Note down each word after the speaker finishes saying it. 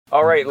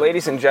All right,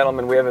 ladies and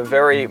gentlemen, we have a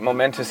very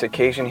momentous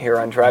occasion here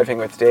on Driving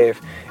with Dave.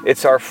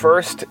 It's our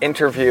first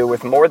interview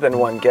with more than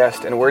one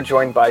guest, and we're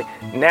joined by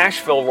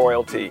Nashville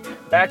royalty,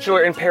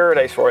 Bachelor in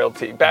Paradise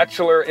royalty,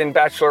 Bachelor in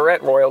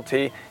Bachelorette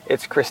royalty.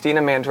 It's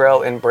Christina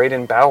Mandrell and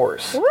Brayden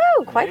Bowers.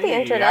 Woo, quite the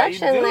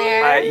introduction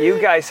there. You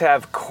guys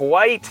have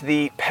quite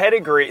the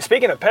pedigree.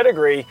 Speaking of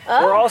pedigree,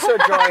 we're also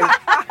joined,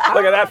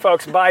 look at that,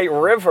 folks, by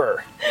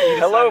River.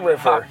 Hello,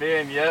 River.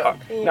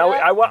 Now,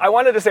 I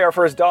wanted to say our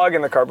first dog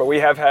in the car, but we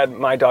have had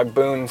my dog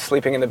Boone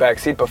sleeping in the back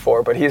seat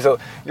before, but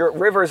your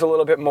River's a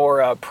little bit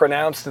more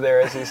pronounced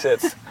there as he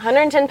sits.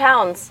 110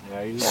 pounds.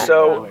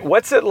 So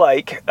what's it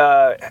like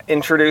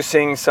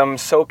introducing some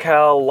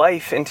SoCal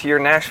life into your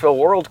Nashville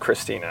world,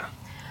 Christina?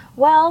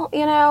 Well,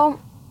 you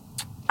know,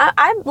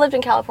 I lived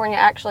in California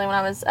actually when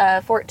I was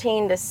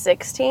 14 to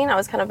 16. I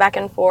was kind of back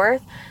and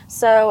forth.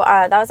 So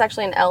that was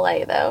actually in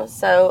LA though.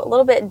 So a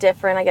little bit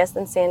different, I guess,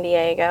 than San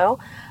Diego.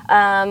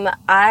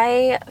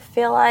 I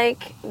feel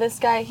like this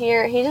guy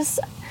here, he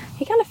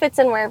kind of fits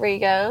in wherever he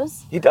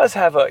goes. He does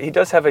have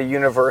a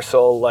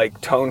universal like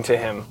tone to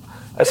him.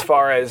 As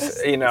far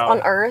as, you know...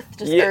 On Earth,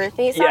 just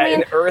earthy. So, yeah, I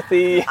mean,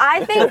 earthy.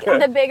 I think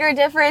the bigger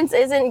difference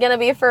isn't going to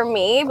be for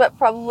me, but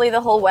probably the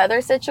whole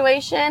weather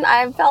situation.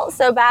 I felt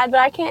so bad,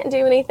 but I can't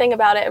do anything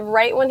about it.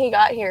 Right when he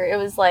got here, it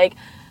was like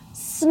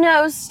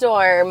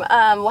snowstorm.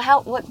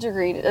 What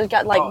degree? It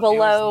got like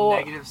below...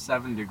 It was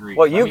 -7 degrees.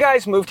 Well, you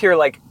guys moved here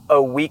like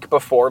a week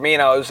before me,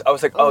 and I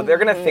was like, oh, they're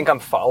going to think I'm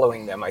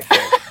following them, I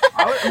think.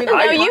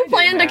 You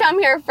planned to come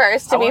here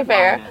first, to be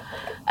fair.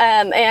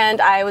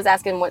 And I was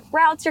asking what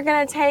routes you're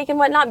going to take and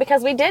whatnot,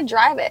 because we did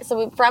drive it.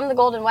 So from the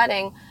Golden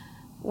Wedding,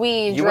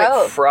 we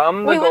drove. Went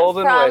from the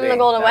Golden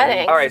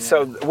Wedding? All right,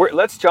 so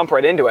let's jump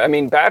right into it. I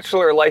mean,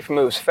 Bachelor life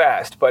moves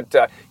fast, but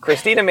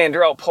Christina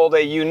Mandrell pulled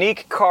a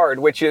unique card,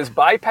 which is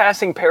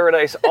bypassing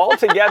Paradise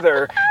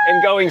altogether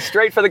and going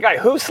straight for the guy.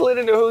 Who slid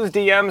into whose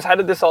DMs? How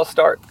did this all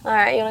start? All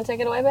right, you want to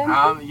take it away, babe?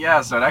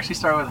 Yeah, so it actually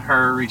started with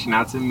her reaching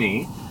out to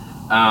me.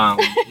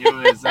 It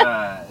was,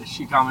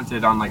 she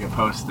commented on like a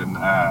post and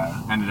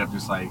ended up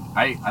just like,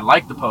 I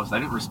liked the post. I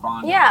didn't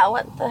respond. Yeah,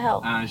 what the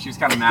hell? She was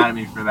kind of mad at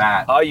me for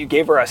that. Oh, you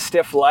gave her a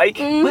stiff like?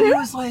 Mm-hmm. But it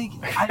was like,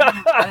 I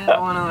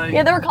didn't want to like...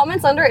 Yeah, there were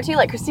comments under it too,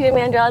 like Christina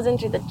Mandrell's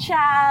into the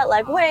chat,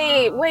 like,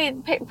 wait,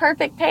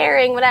 perfect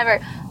pairing, whatever.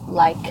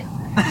 Like...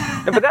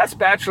 But that's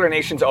Bachelor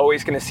Nation's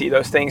always going to see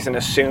those things and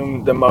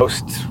assume the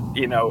most,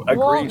 egregious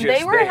Well,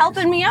 they were things.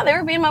 helping me out. They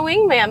were being my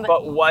wingman.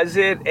 But was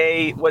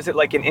it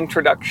like an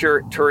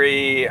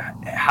introductory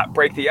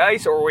break the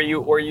ice, or were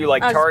you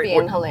like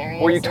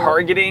hilarious? Were you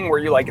targeting? Were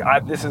you like,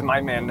 this is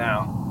my man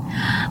now?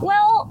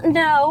 Well,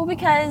 no,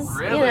 because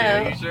Really?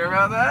 Are you sure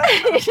about that?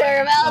 You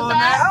sure about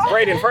that?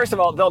 Brayden, first of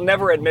all, they'll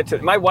never admit to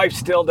it. My wife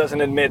still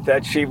doesn't admit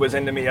that she was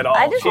into me at all.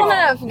 I just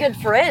wanted a good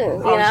friend,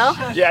 you know?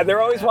 Yeah, they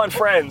always want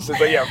friends.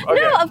 So yeah,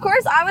 okay. No, of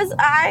course,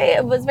 I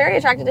was very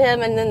attracted to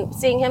him, and then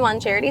seeing him on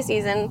Charity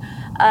Season,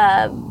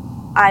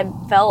 I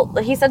felt,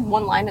 he said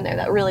one line in there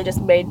that really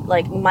just made,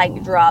 like,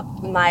 mic drop,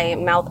 my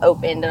mouth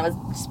opened, and I was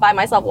just by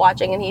myself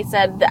watching, and he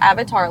said the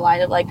Avatar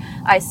line of, like,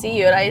 I see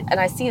you, and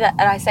I see that,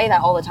 and I say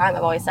that all the time.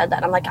 I've always said that,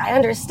 and I'm like, I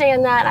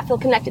understand that, and I feel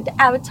connected to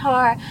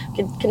Avatar,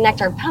 could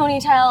connect our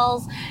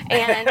ponytails,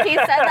 and he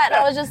said that, and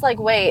I was just like,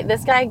 wait,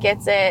 this guy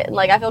gets it, and,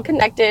 like, I feel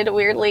connected,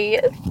 weirdly,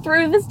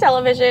 through this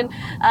television,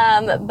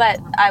 but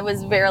I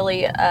was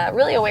really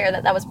aware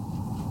that was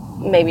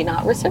maybe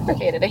not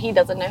reciprocated. He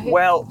doesn't know who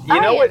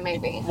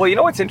maybe. Well, you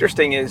know what's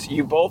interesting is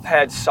you both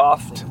had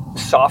soft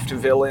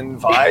villain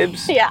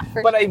vibes. Yeah,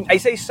 but sure. I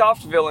say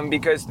soft villain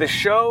because the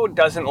show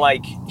doesn't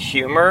like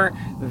humor.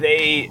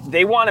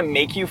 They want to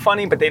make you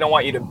funny, but they don't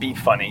want you to be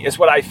funny, is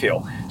what I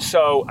feel.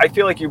 So I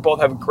feel like you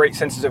both have great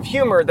senses of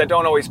humor that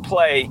don't always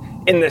play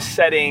in the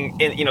setting,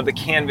 in the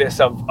canvas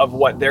of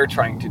what they're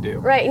trying to do.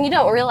 Right, and you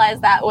don't realize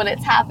that when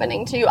it's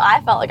happening too.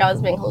 I felt like I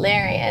was being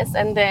hilarious,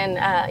 and then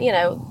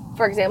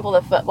for example,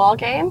 the football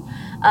game,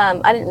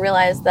 I didn't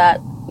realize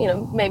that,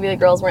 maybe the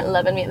girls weren't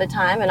loving me at the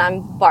time, and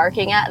I'm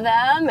barking at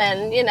them,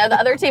 and, the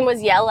other team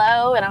was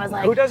yellow, and I was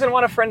like... Who doesn't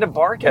want a friend to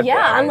bark at them?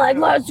 Yeah, I'm like,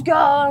 let's go.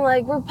 I'm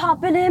like, we're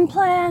popping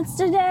implants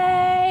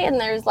today. And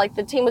there's like,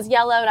 the team was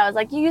yellow, and I was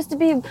like, you used to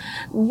be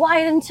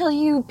white until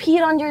you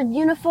peed on your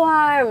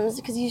uniforms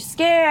because you're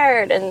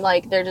scared. And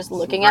like, they're just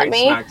looking at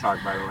me. Smack talk,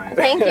 by the way.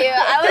 Thank you.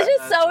 I was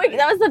just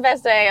that was the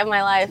best day of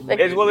my life.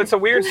 It's a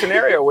weird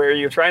scenario where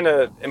you're trying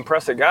to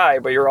impress a guy,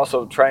 but you're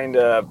also trying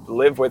to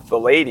live with the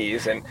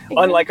ladies. And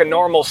unlike a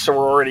normal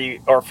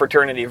sorority or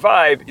fraternity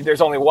vibe,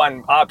 there's only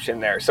one option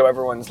there. So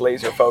everyone's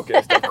laser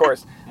focused, of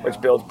course, which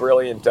builds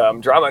brilliant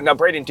drama. Now,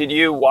 Brayden, did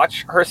you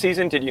watch her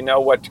season? Did you know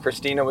what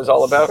Christina was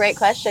all about? Great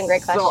question.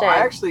 So I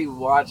actually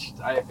watched,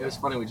 it was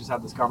funny, we just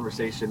had this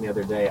conversation the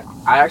other day.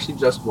 I actually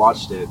just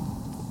watched it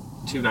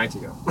 2 nights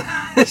ago.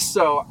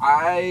 So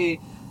I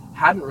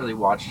hadn't really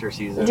watched her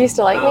season. Do you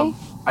still like me?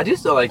 I do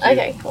still like you.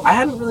 Okay, cool. I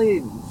hadn't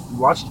really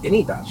watched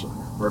any Bachelor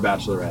or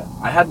Bachelorette.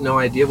 I had no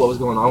idea what was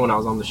going on when I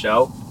was on the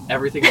show.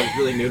 Everything was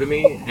really new to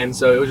me, and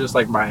so it was just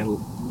like my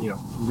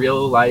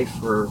real life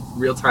or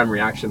real time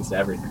reactions to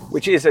everything.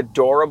 Which is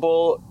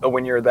adorable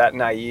when you're that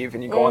naive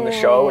and you go on the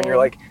show and you're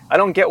like, I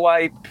don't get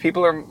why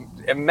people are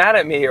mad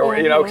at me, or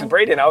because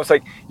Brayden, I was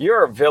like,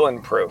 you're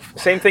villain proof.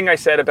 Same thing I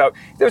said about,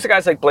 there was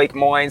guys like Blake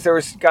Moynes, there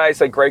was guys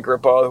like Greg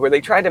Rippo where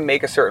they tried to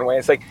make a certain way.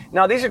 It's like,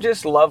 no, these are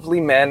just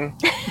lovely men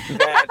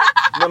that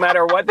no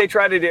matter what they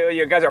try to do,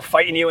 you guys are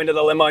fighting you into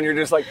the limo and you're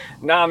just like,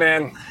 nah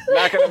man,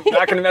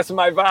 not gonna mess with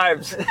my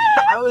vibes.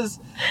 I was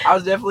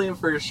definitely in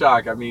for a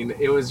shock. I mean,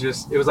 it was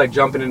like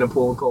jumping in a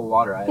pool of cold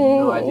water. I had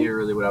no idea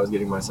really what I was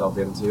getting myself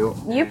into.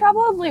 You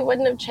probably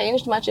wouldn't have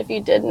changed much if you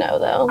did know,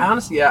 though. I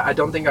honestly, I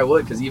don't think I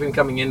would, because even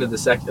coming into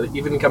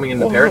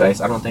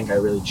Paradise, I don't think I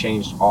really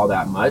changed all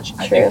that much.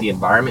 I think the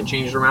environment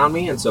changed around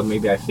me, and so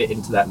maybe I fit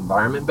into that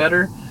environment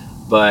better.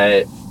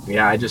 But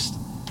yeah,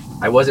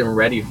 I wasn't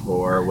ready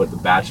for what The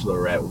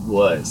Bachelorette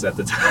was at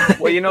the time.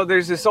 Well,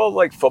 there's this old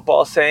like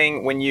football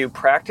saying, when you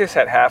practice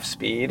at half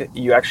speed,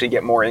 you actually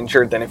get more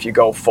injured than if you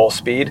go full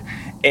speed.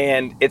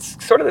 And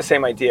it's sort of the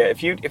same idea.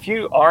 If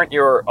you aren't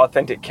your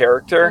authentic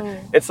character,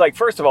 it's like,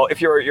 first of all,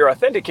 if you're your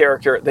authentic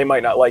character, they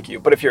might not like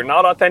you. But if you're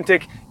not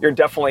authentic, you're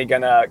definitely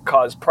gonna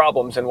cause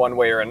problems in one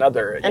way or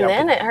another. And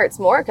then it hurts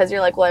more because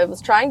you're like, well, I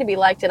was trying to be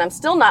liked and I'm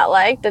still not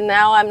liked, and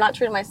now I'm not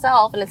true to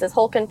myself, and it's this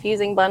whole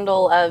confusing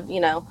bundle of,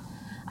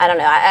 I don't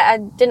know. I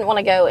didn't want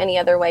to go any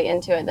other way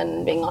into it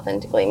than being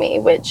authentically me,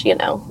 which,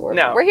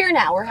 we're here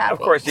now. We're happy. Of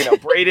course,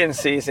 Brayden's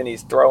season,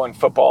 he's throwing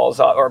footballs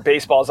or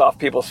baseballs off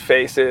people's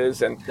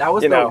faces. And that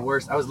was the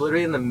worst. I was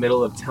literally in the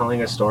middle of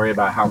telling a story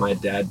about how my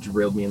dad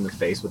drilled me in the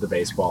face with a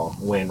baseball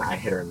when I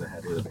hit her in the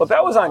head with a baseball. Well,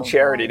 that was on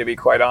charity, to be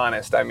quite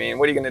honest. I mean,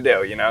 what are you going to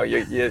do?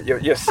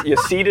 You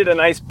seeded a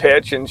nice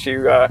pitch, and she,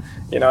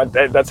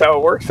 that's how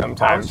it works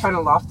sometimes. I was trying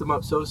to loft them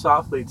up so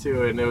softly,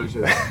 too, and it was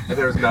just,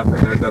 there was nothing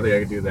I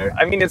could do there.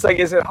 I mean, it's like,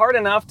 is it hard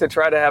enough to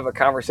try to have a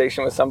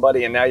conversation with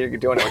somebody, and now you're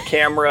doing it with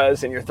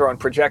cameras and you're throwing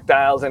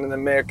projectiles into the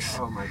mix?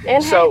 Oh my God.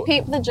 And hey,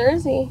 peep the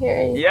jersey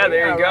here. Yeah,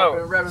 there you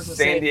go.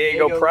 San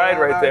Diego pride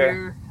right there.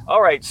 Here.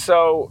 All right,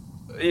 so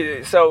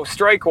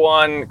strike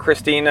one,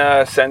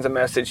 Christina sends a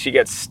message, she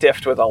gets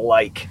stiffed with a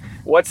like.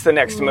 What's the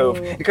next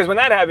move? Because when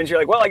that happens, you're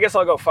like, well, I guess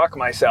I'll go fuck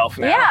myself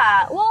now.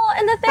 Yeah, well,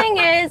 and the thing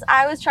is,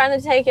 I was trying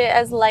to take it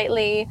as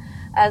lightly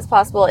as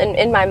possible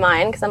in my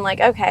mind, because I'm like,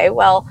 okay,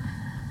 well,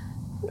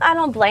 I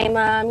don't blame him,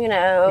 I'm in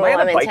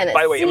Tennessee.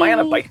 By the way, am I on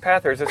a bike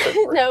path, or is this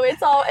No,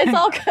 it's all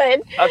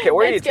good. Okay,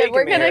 where are you taking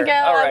We're me gonna here? go.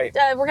 All right.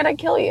 We're gonna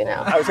kill you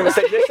now. I was gonna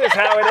say, this is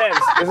how it ends.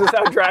 This is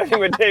how Driving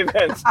with Dave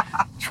ends.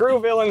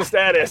 True villain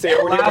status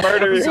here. When you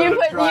murder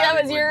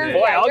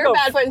your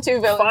bad putting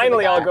two villains.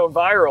 Finally, I'll go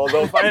viral.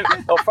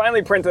 They'll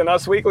finally print an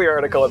Us Weekly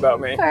article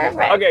about me.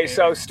 Perfect. Okay,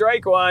 so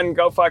strike one,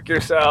 go fuck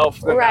yourself.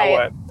 Then right.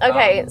 Now what?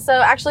 Okay, so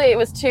actually it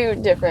was two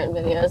different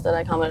videos that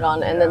I commented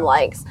on, and then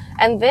likes.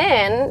 And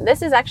then,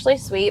 this is actually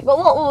sweet, but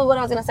what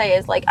I was going to say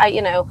is, like,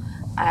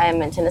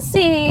 I'm in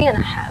Tennessee, and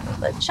I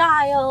have a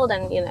child,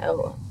 and,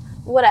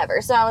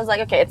 whatever. So I was like,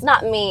 okay, it's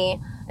not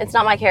me, it's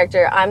not my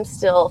character, I'm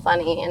still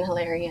funny and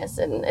hilarious,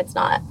 and it's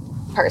not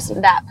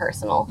that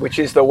personal. Which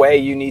is the way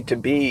you need to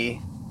be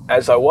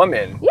as a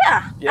woman.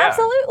 Yeah,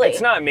 absolutely.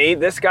 It's not me,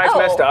 this guy's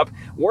messed up.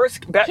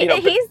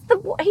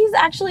 He's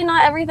actually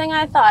not everything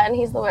I thought, and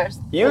he's the worst.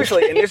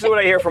 Usually, and this is what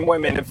I hear from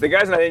women, if the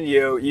guy's not into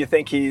you, you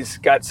think he's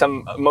got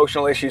some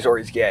emotional issues or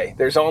he's gay.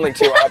 There's only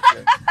two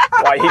options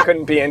why he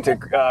couldn't be into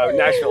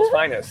Nashville's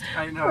finest.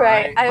 I know,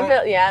 right?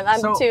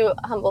 I'm too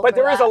humble. But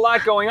there is a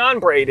lot going on,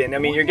 Brayden. I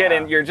mean,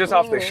 you're just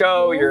off the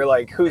show. You're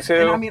like, who's who?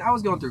 And I mean, I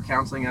was going through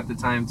counseling at the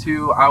time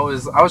too. I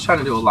was trying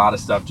to do a lot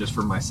of stuff just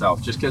for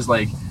myself, just because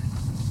like.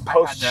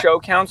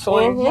 Post-show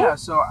counseling? Yeah,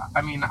 so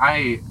I mean,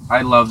 I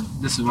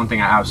love, this is one thing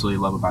I absolutely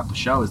love about the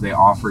show, is they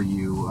offer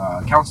you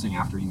counseling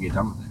after you get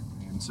done with it.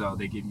 And so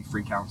they give you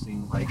free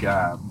counseling, like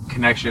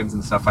connections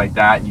and stuff like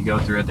that. You go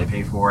through it, they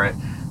pay for it,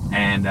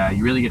 and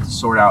you really get to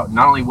sort out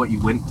not only what you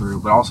went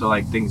through, but also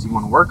like things you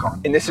want to work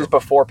on. And this is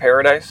before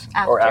Paradise?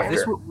 Or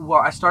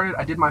after?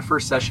 I did my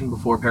first session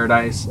before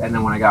Paradise, and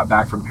then when I got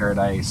back from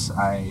Paradise,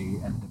 I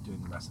ended up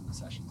doing the rest of the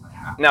sessions I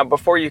had. Now,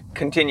 before you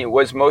continue,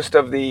 was most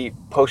of the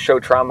post-show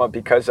trauma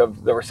because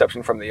of the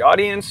reception from the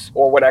audience,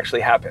 or what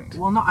actually happened?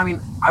 Well, no, I mean,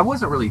 I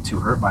wasn't really too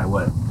hurt by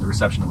what the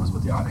reception was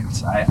with the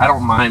audience. I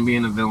don't mind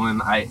being a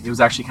villain. It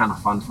was actually kind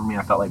of fun for me.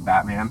 I felt like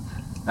Batman.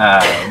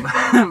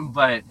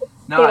 But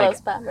no, he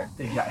loves Batman.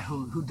 Yeah,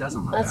 who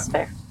doesn't love That's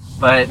Batman? Fair.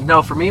 But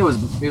no, for me it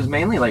was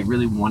mainly like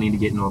really wanting to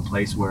get into a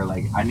place where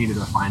like I needed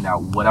to find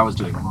out what I was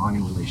doing wrong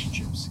in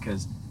relationships,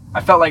 because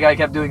I felt like I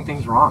kept doing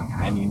things wrong.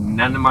 I mean,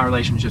 none of my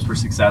relationships were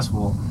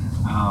successful.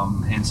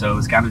 And so it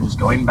was kind of just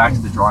going back to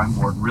the drawing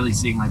board and really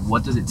seeing like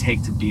what does it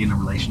take to be in a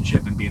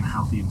relationship and being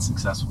healthy and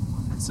successful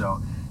one. And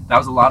so that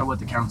was a lot of what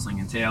the counseling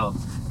entailed.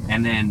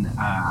 And then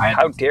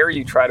how dare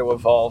you try to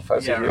evolve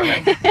as a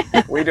human?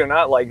 Right. We do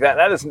not like that.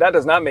 That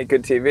does not make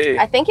good TV.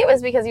 I think it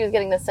was because he was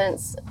getting the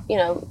sense,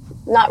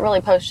 not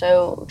really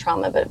post-show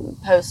trauma, but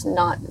post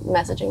not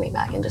messaging me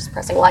back and just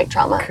pressing like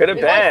trauma. Could have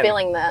been. Like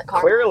feeling that.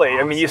 Clearly.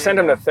 I mean, you sent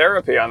him to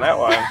therapy on that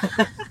one.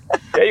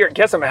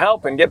 Get some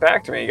help and get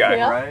back to me, guy.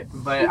 Yeah. Right?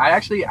 But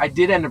I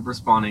did end up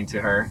responding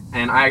to her,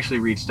 and I actually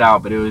reached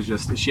out, but it was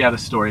just, she had a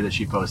story that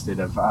she posted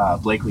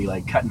of Blakely,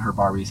 like, cutting her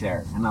Barbie's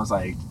hair. And I was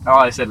like, all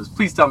I said was,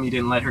 please tell me you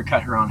didn't let her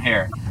cut her own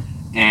hair.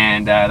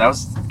 And that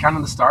was kind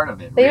of the start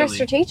of it, They really. were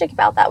strategic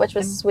about that, which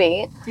was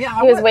sweet.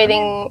 Yeah, He was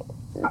waiting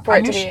for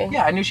it to be...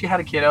 I knew she had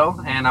a kiddo,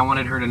 and I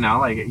wanted her to know,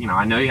 like,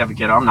 I know you have a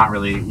kiddo. I'm not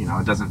really,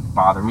 it doesn't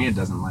bother me. It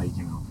doesn't, like,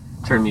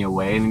 turn me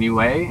away in any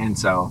way. And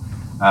so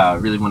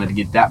really wanted to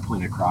get that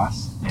point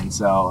across. And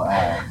so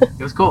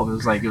it was cool. It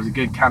was a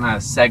good kind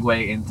of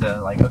segue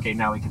into, like, okay,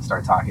 now we can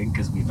start talking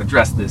because we've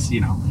addressed this,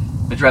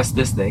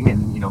 this thing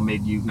and,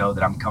 made you know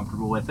that I'm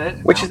comfortable with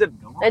it. Which is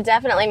It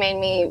definitely made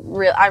me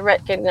I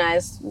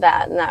recognized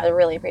that, and I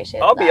really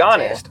appreciated I'll that, be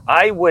honest. too.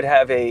 I would,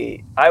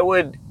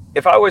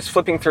 if I was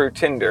flipping through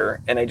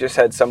Tinder and I just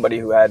had somebody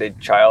who had a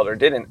child or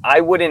didn't, I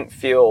wouldn't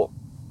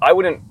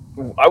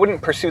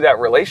pursue that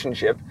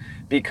relationship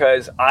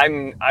because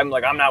I'm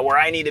not where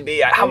I need to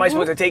be. How am I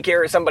supposed to take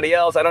care of somebody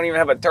else? I don't even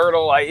have a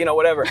turtle.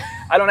 Whatever.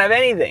 I don't have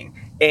anything.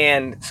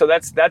 And so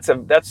that's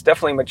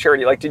definitely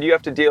maturity. Like, did you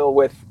have to deal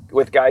with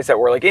guys that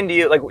were like into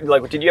you?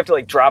 Like did you have to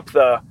like drop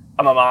the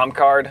I'm a mom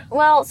card?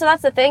 Well, so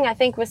that's the thing. I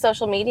think with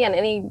social media and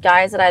any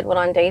guys that I'd went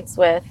on dates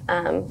with,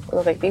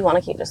 if you want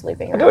to keep just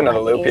looping around. Do another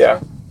loop,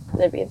 easier.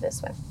 It'd be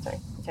this way. Sorry.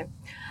 Okay.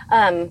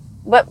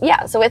 But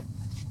yeah, so with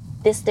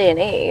this day and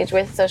age,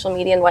 with social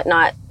media and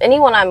whatnot,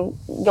 anyone I'm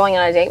going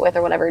on a date with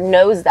or whatever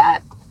knows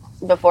that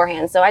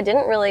beforehand. So I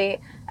didn't really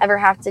ever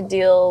have to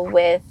deal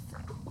with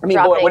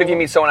dropping. What if you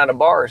meet someone at a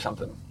bar or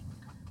something?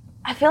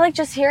 I feel like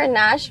just here in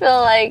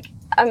Nashville, like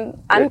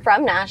I'm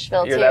from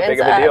Nashville You're too. that big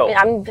of a deal.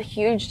 I'm a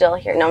huge deal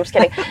here. No, I'm just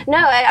kidding.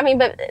 No,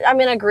 but I'm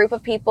in a group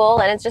of people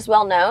and it's just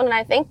well known. And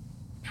I think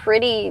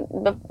pretty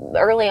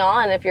early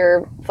on, if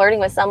you're flirting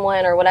with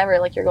someone or whatever,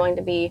 like you're going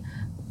to be,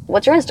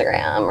 what's your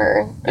Instagram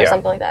or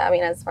something like that. I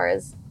mean, as far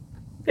as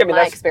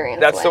my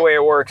experience. That's the way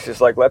it works. Is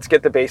like, let's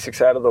get the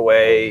basics out of the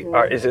way.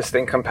 Mm-hmm. Is this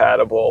thing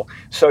compatible?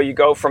 So you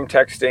go from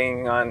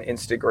texting on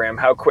Instagram.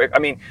 How quick? I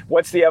mean,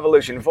 what's the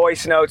evolution?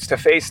 Voice notes to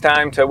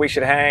FaceTime to we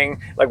should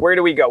hang. Like, where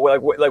do we go?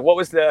 Like what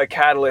was the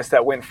catalyst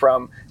that went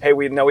from, hey,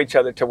 we know each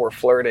other to we're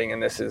flirting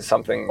and this is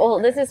something? Well,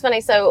 this is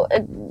funny. So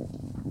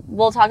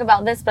we'll talk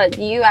about this, but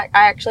I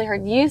actually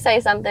heard you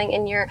say something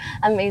in your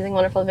amazing,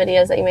 wonderful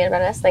videos that you made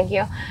about us. Thank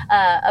you.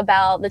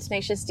 About the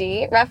Tenacious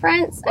D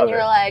reference. And you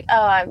were like,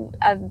 oh,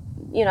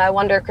 I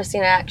wonder if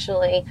Christina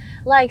actually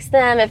likes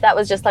them, if that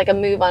was just like a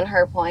move on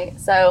her point.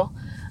 So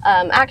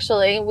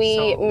actually,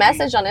 we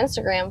messaged on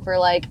Instagram for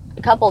like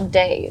a couple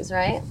days,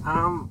 right?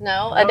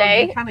 No, a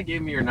day? You kind of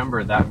gave me your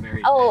number that very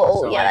day.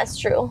 Oh, so that's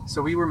true.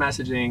 So we were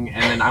messaging,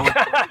 and then I went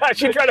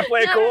She tried to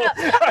play it cool. No,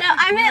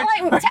 I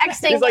meant like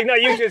texting. He's like, no,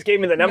 you just gave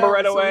me the number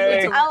right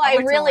away. I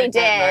really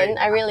did.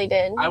 I really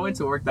did. I went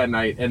to work that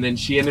night, and then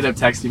she ended up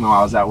texting me while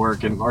I was at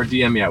work, or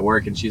DM me at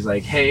work, and she's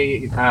like,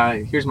 hey,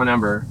 here's my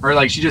number. Or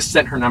like, she just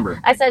sent her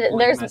number. I said,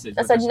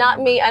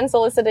 not me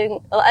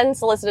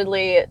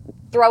unsolicitedly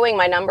throwing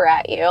my number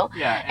at you.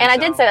 Yeah. And I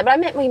did say that, but I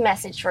meant we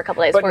messaged for a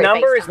couple days. But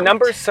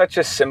number is such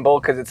a symbol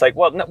because it's like,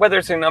 well, whether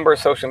it's a number or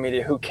social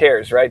media, who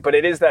cares, right? But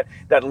it is that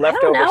leftover I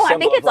don't know. symbol. I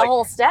think it's a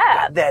whole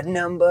step. That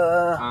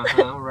number.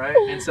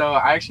 Right. And so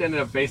I actually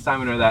ended up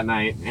FaceTiming her that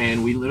night,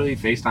 and we literally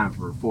FaceTimed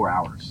for 4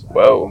 hours.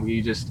 Whoa.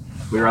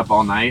 We were up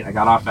all night. I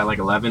got off at like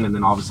 11, and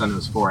then all of a sudden it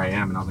was 4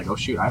 a.m. And I was like, oh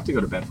shoot, I have to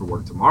go to bed for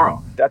work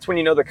tomorrow. That's when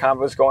you know the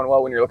convo's going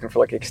well, when you're looking for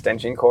like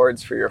extension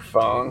cords for your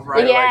phone.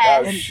 Right.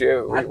 Yeah. Like, oh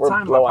shoot, At the we're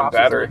time, low my on pops was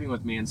battery. living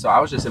with me, and so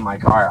I was just in my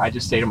car. I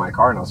just stayed in my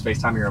car, and I was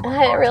FaceTiming her in my car.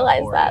 I didn't realize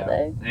till 4 that,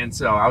 a.m. though. And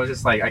so I was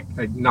just like,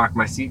 I knocked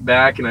my seat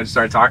back, and I just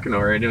started talking to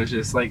her, and it was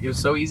just like, it was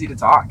so easy to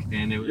talk.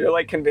 And it was, You're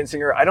like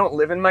convincing her, I don't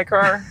live in my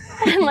car.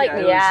 I'm like,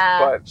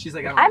 But she's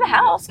like, I have a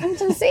house. Come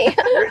to see.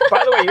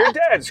 by the way, your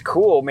dad's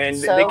cool, man.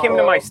 So they came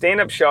to my cool.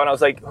 stand-up show, and I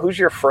was like, who's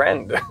your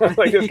friend?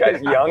 Like, this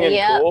guy's young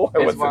and cool.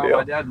 What's the deal?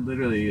 My dad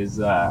literally is,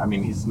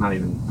 he's not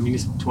even,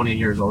 he's 20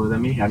 years older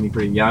than me. He had me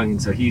pretty young,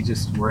 and so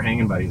we're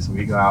hanging buddies, and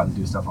we go out and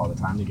do stuff all the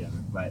time together.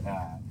 But,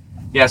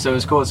 yeah, so it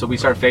was cool. So we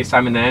started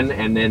FaceTiming then,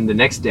 and then the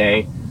next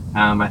day,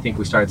 I think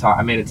we started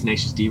talking. I made a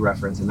Tenacious D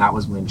reference, and that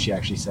was when she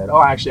actually said, oh,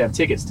 I actually have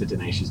tickets to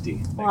Tenacious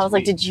D. Well, I was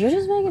like, did you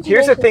just make it?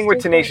 Here's the thing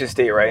with Tenacious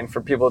D, right? And for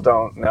people who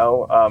don't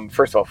know,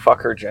 first of all,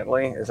 Fuck Her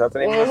Gently. Is that the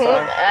name of the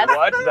song?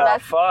 What the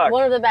fuck?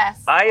 One of the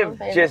best. I have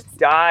just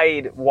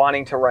died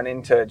wanting to run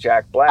into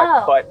Jack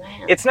Black, but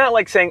it's not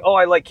like saying, oh,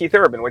 I like Keith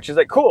Urban, which is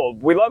like, cool,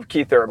 we love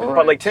Keith Urban,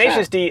 but like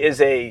Tenacious D is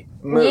a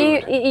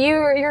mood.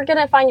 You're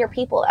gonna find your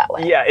people that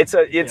way. Yeah, it's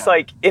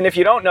like, and if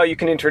you don't know, you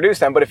can introduce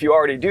them, but if you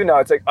already do know,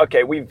 it's like,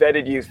 okay, we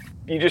vetted you.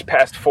 You just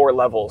passed 4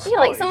 levels. Yeah,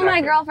 like some of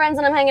my girlfriends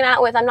that I'm hanging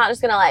out with, I'm not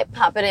just gonna like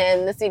pop it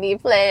in the CD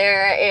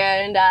player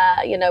and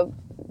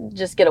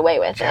just get away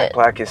with Jack it.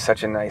 Black is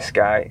such a nice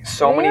guy.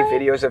 So many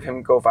videos of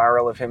him go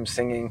viral of him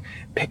singing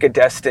Pick a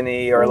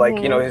Destiny or like,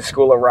 you know, his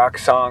School of Rock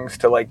songs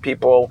to like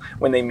people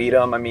when they meet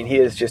him. I mean,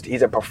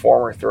 he's a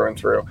performer through and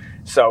through.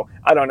 So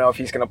I don't know if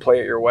he's going to play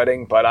at your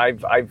wedding, but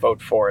I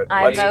vote for it.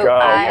 Let's go.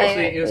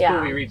 Actually, it was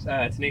cool. We reached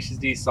Tenacious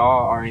D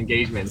saw our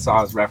engagement,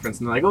 saw his reference,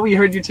 and they're like, "Oh, we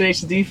heard you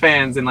Tenacious D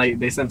fans," and like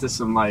they sent us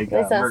some like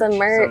some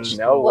merch.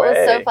 No way. What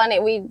was so funny?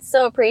 We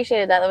so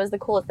appreciated that. That was the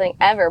coolest thing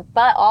ever.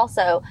 But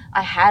also,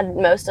 I had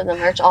most of the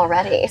merch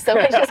already, so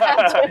we just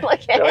have to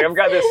like. I've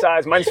got this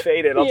size. Mine's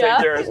faded. I'll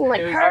take yours.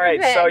 Like, all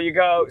right, so you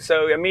go.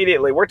 So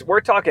immediately, we're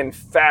talking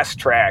fast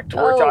tracked.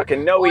 We're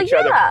talking each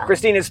other.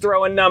 Christina's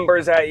throwing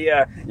numbers at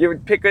you. You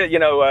would pick a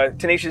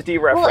Tenacious D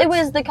reference.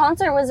 Well, the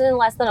concert was in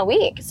less than a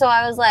week, so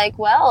I was like,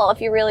 well, if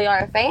you really are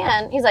a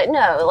fan, he's like,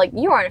 no, like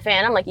you aren't a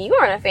fan. I'm like, you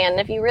aren't a fan, and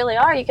if you really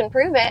are, you can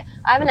prove it.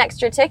 I have an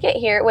extra ticket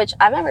here, which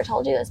I've never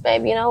told you this,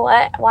 babe. You know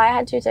what? Why I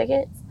had 2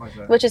 tickets?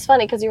 Which is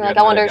funny because you were like,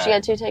 I wonder if she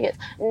had 2 tickets.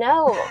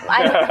 No,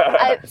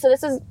 so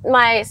this is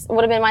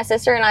would have been my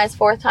sister and I's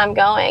 4th time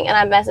going, and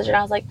I messaged her and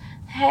I was like,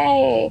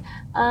 hey,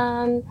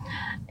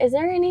 is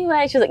there any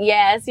way? She was like,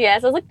 yes. I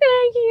was like,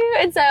 thank you.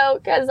 And so,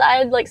 because I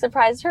had like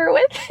surprised her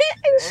with it,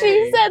 and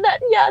she said that,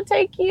 yeah,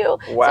 thank you.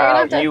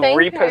 Wow, so you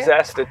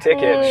repossessed a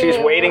ticket. She's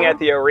waiting at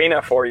the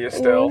arena for you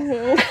still.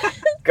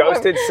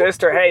 Ghosted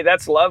sister. Hey,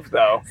 that's love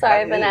though.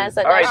 Sorry,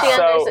 Vanessa. All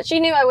right, she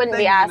knew I wouldn't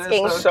be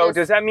asking. So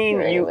does that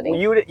mean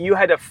you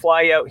had to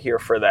fly out here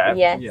for that?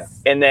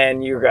 Yes. And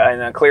then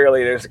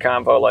clearly there's a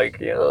combo like,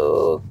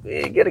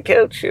 get a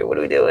coach. What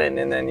are we doing?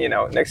 And then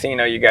next thing you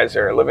know, you guys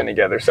are living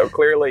together. So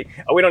clearly,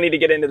 we don't need to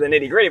get into the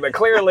nitty gritty, but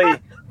clearly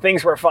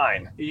things were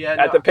fine. Yeah.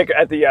 I picked him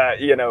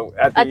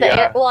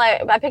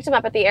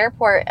up at the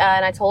airport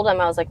and I told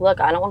him, I was like, look,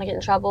 I don't want to get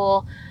in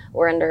trouble.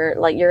 We're under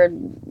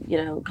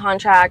your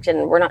contract,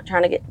 and we're not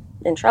trying to get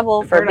in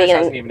trouble for being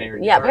hasn't even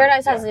aired yet.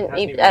 Paradise hasn't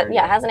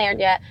aired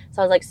yet.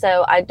 So I was like,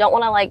 so I don't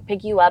want to like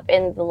pick you up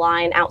in the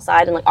line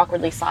outside and like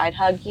awkwardly side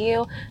hug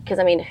you, because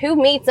I mean, who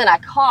meets in a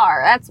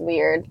car? That's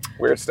weird.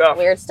 Weird stuff.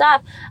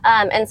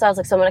 And so I was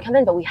like, so I'm gonna come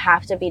in, but we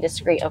have to be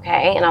discreet,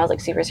 okay? And I was like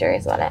super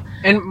serious about it.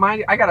 And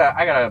I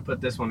gotta put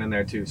this one in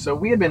there too. So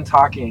we had been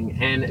talking,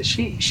 and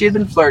she had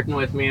been flirting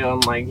with me on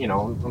like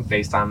on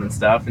FaceTime and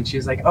stuff, and she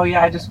was like, oh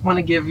yeah, I just want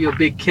to give you a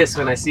big kiss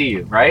when I see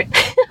you, right?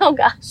 Oh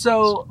god.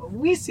 So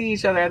we see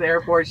each other at the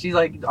airport. She's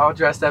like all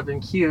dressed up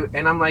and cute,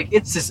 and I'm like,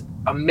 it's this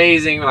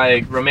amazing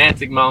like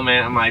romantic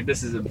moment. I'm like,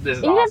 this is you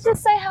awesome. have to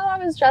say how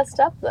I was dressed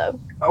up though.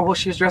 Oh well,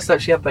 she was dressed up.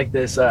 She had like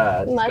this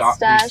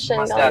mustache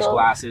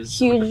glasses,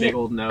 huge with a big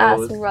old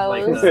nose.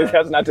 Like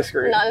that's not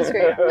discreet. Not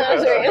discreet.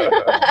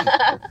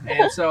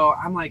 And so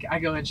I'm like, I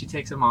go in, she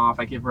takes him off,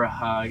 I give her a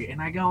hug,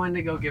 and I go in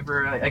to go give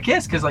her a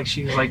kiss because like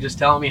she was like just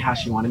telling me how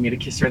she wanted me to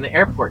kiss her in the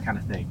airport kind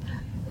of thing,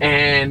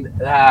 and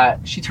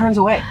she turns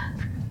away.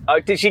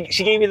 Did she gave you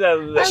she gave me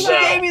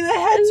the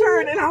head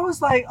turn, and I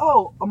was like,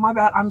 oh my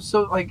bad, I'm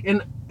so like,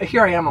 and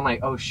here I am, I'm like,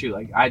 oh shoot,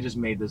 like I just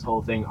made this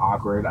whole thing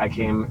awkward. I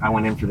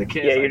went in for the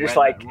kiss. Yeah, you're just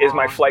like, is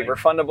my flight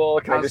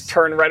refundable? Can I just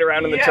turn right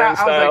around in the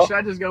turnstile? I was like, should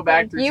I just go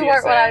back through You TSA?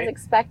 weren't what I was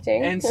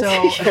expecting. And so,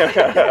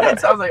 I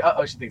was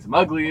like, she thinks I'm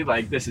ugly,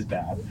 like this is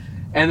bad.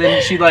 And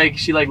then she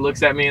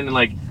looks at me, and then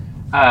like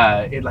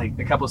it like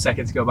a couple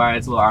seconds go by,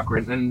 it's a little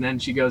awkward, and then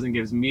she goes and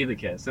gives me the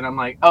kiss, and I'm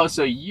like, oh,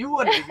 so you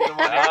wanted to be the one.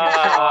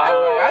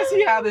 I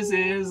see how this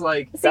is.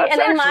 Like,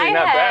 and in my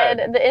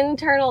head, the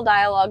internal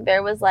dialogue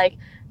there was like,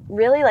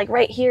 really, like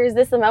right here, is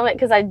this the moment?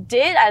 Because I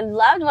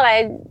loved what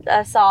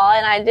I saw,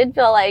 and I did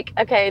feel like,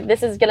 okay,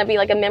 this is gonna be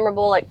like a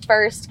memorable like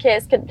first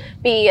kiss, could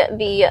be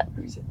the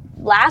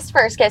last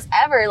first kiss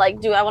ever. Like,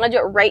 do I want to do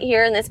it right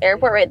here in this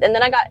airport? Right, and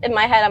then I got in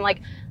my head, I'm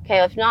like,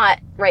 okay, if not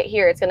right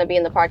here, it's going to be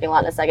in the parking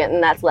lot in a second,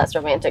 and that's less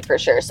romantic for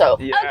sure. So,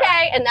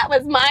 okay, and that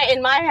was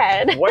in my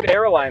head.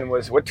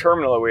 What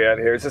terminal are we at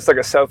here? Is this like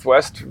a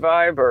Southwest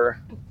vibe or?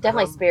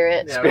 Definitely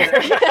Spirit. Yeah,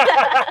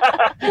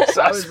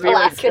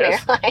 Alaskan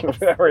Airlines.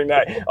 Very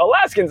nice.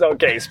 Alaskan's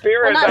okay.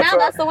 Spirit. Well,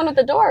 that's the one with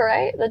the door,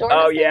 right? The door.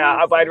 Oh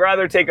yeah, I'd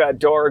rather take a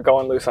door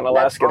going loose on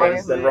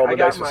Alaska than roll the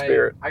dice with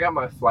Spirit. I got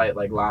my flight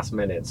like last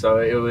minute, so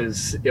it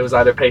was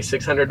either pay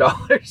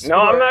 $600. No,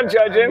 I'm not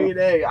judging. I mean,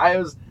 hey, I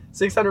was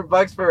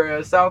 $600 for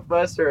a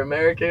Southwest or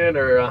American,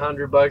 or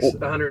 $100,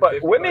 $150.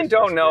 But women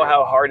don't know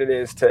how hard it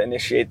is to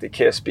initiate the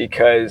kiss,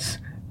 because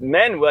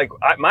men, like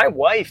my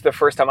wife, the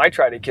first time I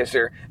tried to kiss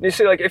her, you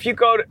see, like if you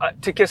go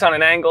to kiss on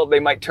an angle,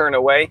 they might turn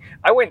away.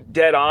 I went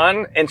dead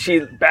on, and she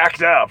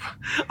backed up.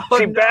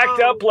 Backed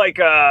up like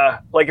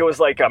it was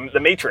like the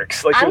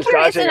Matrix, like she was dodging a bullet.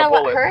 I'm curious to know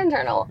what her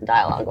internal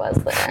dialogue was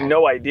there.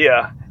 No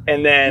idea.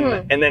 And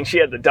then she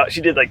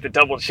did like the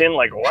double chin,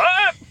 like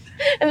what?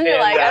 And then you're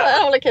like, I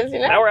don't want to kiss you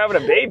now. Now we're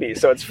having a baby,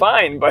 so it's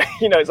fine. But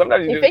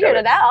sometimes you just figured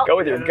it out. Go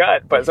with your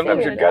gut. But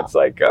sometimes your gut's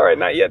like, all right,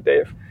 not yet,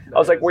 Dave. I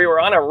was like, we were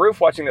on a roof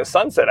watching the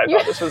sunset. I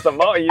thought this was the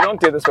moment. You don't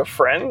do this with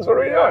friends. What are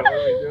we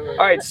doing?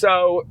 All right,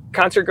 so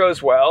concert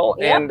goes well,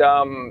 and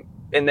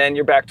then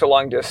you're back to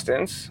long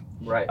distance.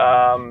 Right.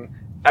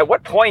 At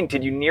what point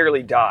did you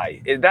nearly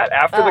die? Is that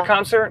after the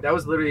concert? That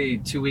was literally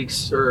 2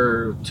 weeks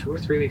or 2 or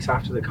 3 weeks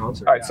after the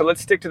concert. All right, so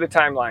let's stick to the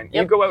timeline.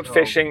 Yep. You go out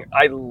fishing.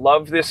 I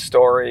love this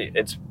story.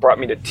 It's brought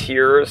me to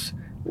tears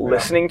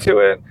listening to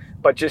it.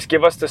 But just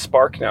give us the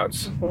spark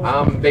notes.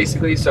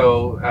 Basically,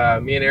 so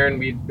me and Aaron,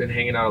 we'd been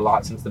hanging out a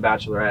lot since The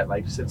Bachelorette.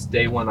 Like since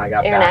day one, I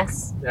got back.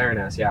 Aaron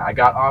S. Yeah, I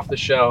got off the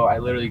show. I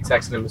literally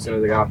texted him as soon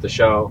as I got off the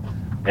show,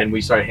 and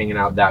we started hanging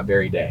out that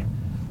very day.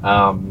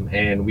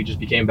 And we just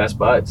became best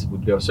buds.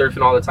 We'd go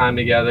surfing all the time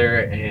together,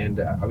 and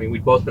I mean,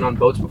 we'd both been on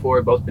boats before.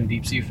 We'd both been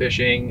deep sea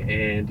fishing,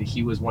 and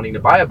he was wanting to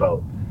buy a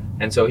boat.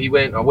 And so I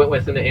went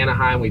with him to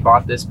Anaheim. We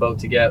bought this boat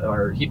together,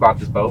 or he bought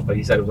this boat, but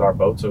he said it was our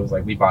boat, so it was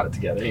like we bought it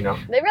together, you know.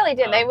 They really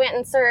did. They went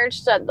and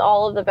searched at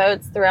all of the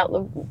boats throughout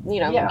the,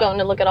 going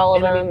to look at all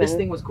of them. I mean, this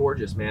thing was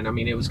gorgeous, man. I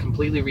mean, it was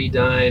completely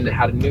redone. It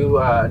had a new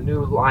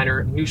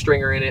liner, new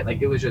stringer in it.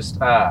 Like it was just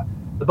the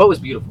boat was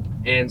beautiful.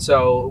 And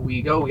so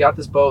we got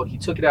this boat. He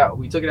took it out.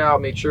 We took it out,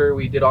 made sure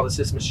we did all the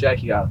systems check.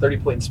 He got a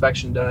 30-point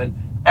inspection done.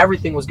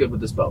 Everything was good with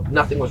this boat.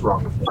 Nothing was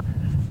wrong with it.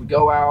 We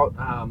go out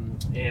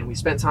and we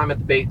spent time at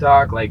the bait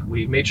dock. Like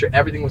we made sure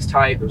everything was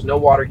tight. There was no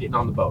water getting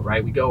on the boat,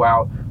 right? We go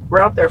out.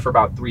 We're out there for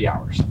about 3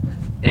 hours.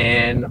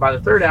 And by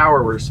the third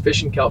hour, we're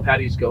fishing kelp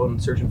patties, going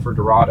searching for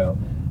Dorado.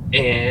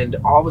 And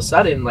all of a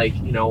sudden, like,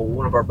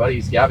 one of our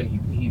buddies, Gavin,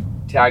 he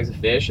tags a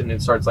fish, and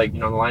it starts like,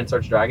 the line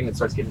starts dragging. It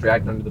starts getting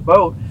dragged under the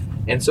boat.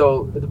 And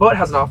so the boat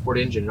has an offboard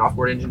engine. And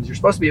offboard engines, you're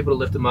supposed to be able to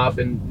lift them up,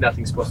 and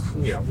nothing's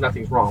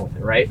wrong with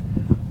it, right?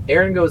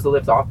 Aaron goes to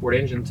lift the offboard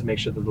engine to make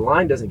sure that the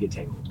line doesn't get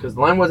tangled, because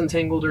the line wasn't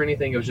tangled or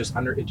anything. It was just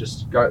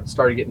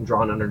started getting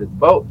drawn under the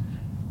boat.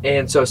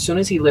 And so as soon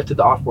as he lifted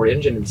the offboard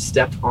engine and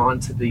stepped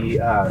onto the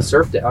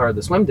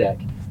the swim deck,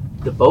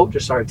 the boat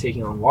just started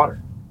taking on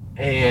water.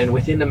 And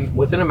within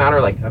a matter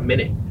of like a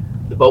minute,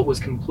 the boat was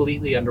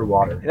completely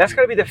underwater. And that's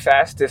got to be the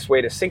fastest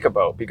way to sink a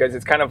boat, because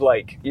it's kind of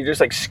like you're just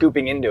like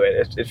scooping into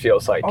it. It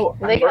feels like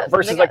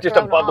versus like just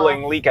a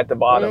bubbling leak at the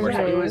bottom or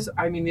something. It was.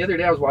 I mean, the other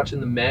day I was watching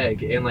the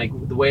Meg, and like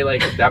the way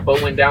like that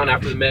boat went down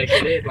after the Meg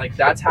hit it, like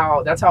that's how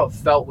it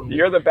felt when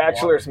you're the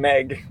Bachelor's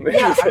Meg.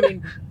 Yeah, I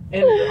mean,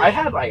 and I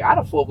had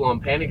a full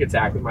blown panic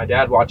attack with my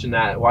dad watching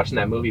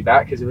that movie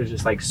back, because it was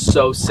just like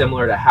so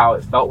similar to how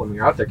it felt when we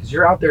were out there. Because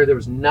you're out there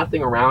was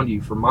nothing around you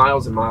for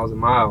miles and miles and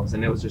miles,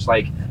 and it was just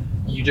like.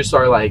 You just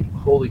are like,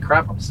 holy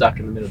crap, I'm stuck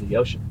in the middle of the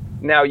ocean.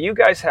 Now, you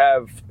guys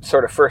have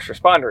sort of first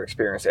responder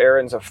experience.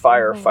 Aaron's a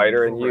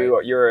firefighter, and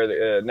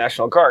you're a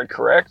National Guard,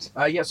 correct?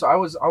 Yeah, so I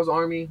was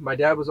Army. My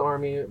dad was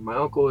Army. My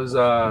uncle was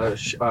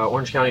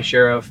Orange County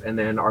Sheriff, and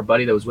then our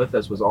buddy that was with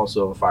us was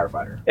also a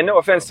firefighter. And no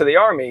offense to the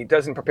Army,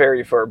 doesn't prepare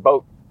you for a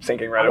boat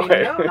sinking right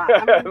away.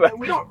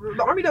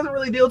 The Army doesn't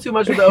really deal too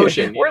much with the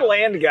ocean. We're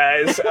land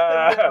guys.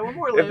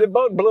 If the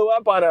boat blew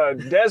up on a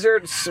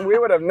desert, we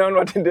would have known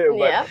what to do.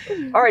 But,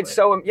 all right,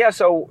 so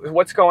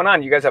what's going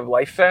on? You guys have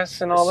life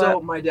vests and all that?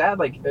 So my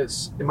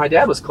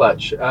dad was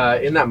clutch.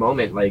 In that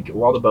moment, like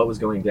while the boat was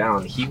going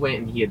down, he went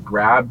and he had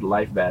grabbed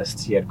life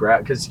vests. He had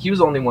grabbed, because he was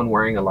the only one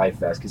wearing a life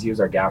vest, because he was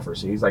our gaffer.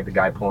 So he's like the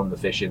guy pulling the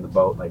fish in the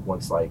boat, like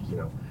once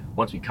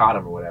we caught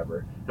him or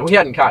whatever. And we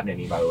hadn't caught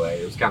any, by the way.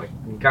 It was kind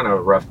of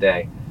a rough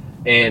day.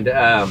 And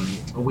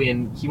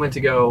when he went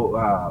to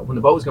go, when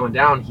the boat was going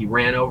down, he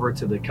ran over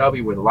to the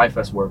cubby where the life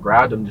vests were,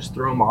 grabbed him, just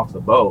threw him off the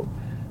boat,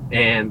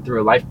 and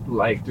threw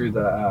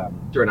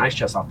an ice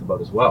chest off the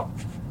boat as well.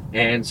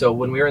 And so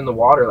when we were in the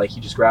water, like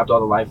he just grabbed all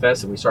the life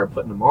vests and we started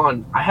putting them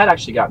on. I had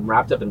actually gotten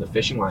wrapped up in the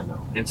fishing line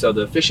though, and so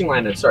the fishing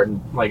line had started,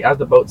 like as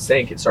the boat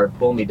sank, it started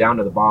pulling me down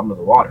to the bottom of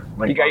the water.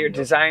 Like, you got your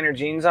designer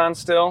jeans on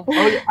still?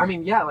 Oh yeah, I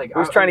mean yeah, like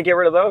who's trying to get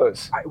rid of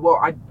those?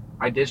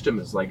 I ditched him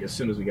as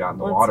soon as we got in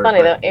the It's water.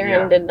 funny though,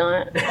 Aaron did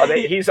not.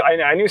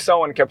 I knew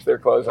someone kept their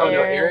clothes on. Oh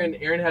no,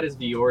 Aaron had his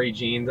Viore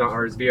jeans on,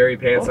 or his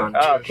Viore pants on.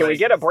 Oh, can we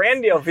get a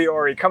brand deal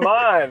Viore? Come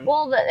on.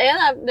 Well,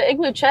 the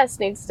igloo chest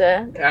needs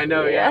to. I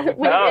know,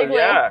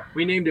 yeah.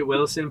 We named it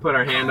Wilson. Put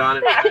our hand on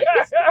it.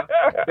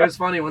 It was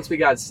funny. Once we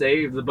got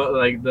saved, the boat,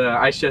 like the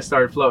ice chest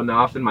started floating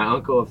off, and my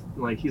uncle,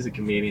 like he's a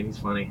comedian, he's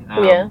funny.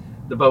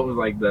 The boat was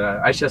like, the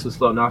ice chest was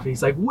floating off, and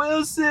he's like,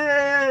 Wilson,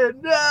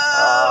 no,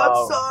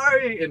 I'm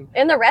sorry.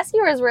 And the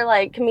rescuers were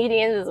like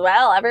comedians as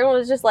well. Everyone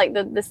was just like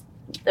it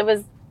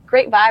was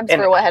great vibes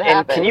for what had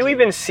happened. Can you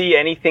even see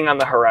anything on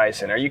the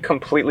horizon? Are you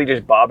completely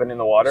just bobbing in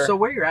the water? So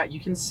where you're at, you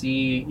can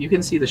see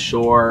the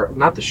shore,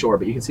 not the shore,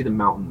 but you can see the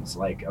mountains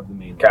like of the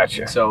mainland.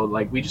 Gotcha. So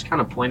like we just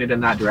kind of pointed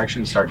in that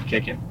direction and started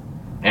kicking.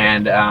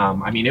 And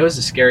I mean, it was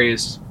the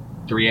scariest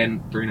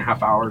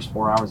 3.5 hours,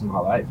 4 hours in my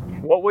life. I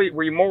mean, what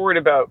were you more worried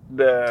about,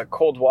 the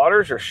cold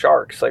waters or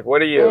sharks? Like,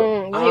 what are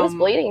you? He was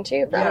bleeding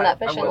too from that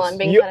fishing line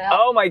being cut out.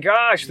 Oh my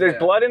gosh, there's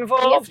blood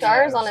involved. He had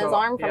scars on his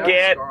arm from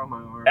Get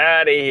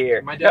out of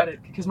here. My dad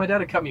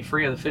had cut me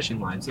free of the fishing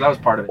line, so that was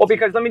part of it. Well,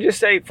 because let me just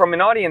say, from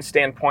an audience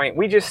standpoint,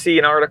 we just see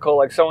an article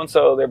like so and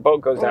so, their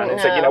boat goes down.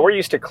 It's like, we're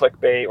used to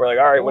clickbait. We're like,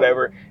 all right,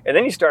 whatever. And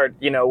then you start,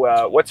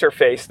 what's her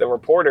face? The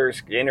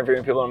reporters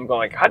interviewing people, and I'm going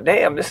like, God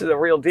damn, this is a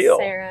real deal.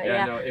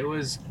 Sarah, No,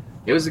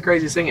 it was the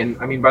craziest thing, and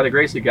I mean, by the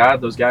grace of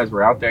God, those guys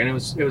were out there, and it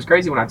was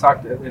crazy when I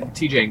talked to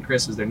TJ and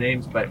Chris is their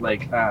names, but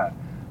like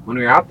when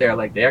we were out there,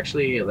 like they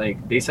actually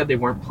like they said they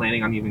weren't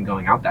planning on even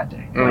going out that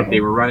day. Like they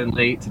were running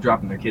late to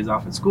dropping their kids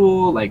off at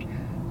school. Like,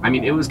 I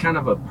mean, it was kind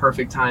of a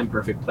perfect time,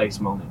 perfect place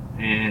moment.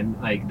 And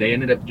like they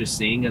ended up just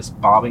seeing us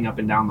bobbing up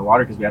and down the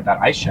water because we had that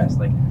ice chest.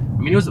 Like,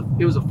 I mean,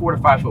 it was a 4 to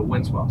 5 foot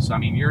wind swell. So I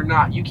mean,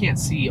 you can't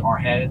see our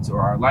heads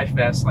or our life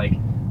vests. Like,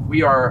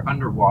 we are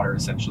underwater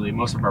essentially,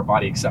 most of our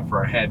body except for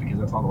our head, because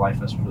that's all the life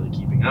vest was really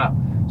keeping up.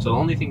 So the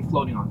only thing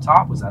floating on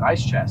top was that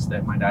ice chest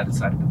that my dad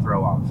decided to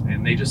throw off.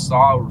 And they just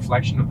saw a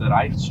reflection of that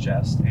ice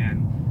chest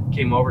and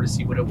came over to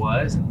see what it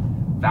was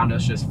and found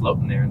us just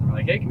floating there. And they're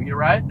like, hey, can we get a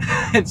ride?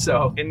 And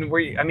so. And were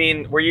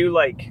you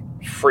like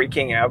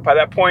freaking out by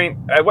that point?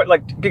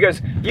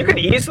 Because you could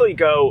easily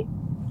go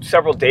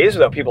several days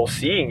without people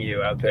seeing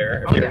you out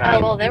there. They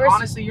were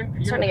honestly, you're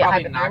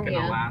probably not going to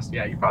last.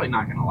 Yeah, you're probably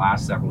not going to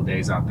last several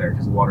days out there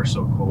because the water's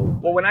so cold.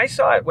 Well, when I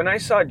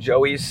saw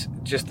Joey's,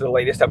 just the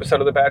latest episode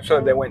of The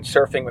Bachelor, they went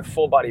surfing with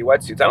full body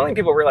wetsuits. I don't think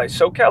people realize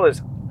SoCal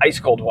is ice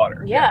cold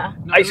water. Yeah,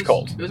 no, ice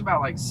cold. It was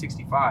about like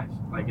 65,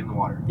 like in the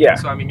water. Yeah.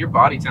 So I mean, your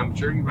body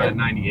temperature, you run at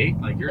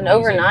 98, like you're. And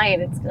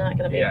overnight, it's not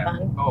going to be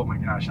fun. Oh my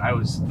gosh, that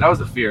was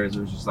the fear. It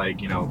was just like,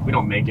 we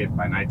don't make it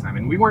by nighttime,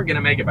 and we weren't going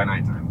to make it by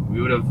nighttime.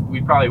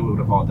 We probably would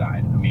have all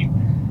died. I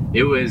mean,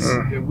 it was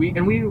we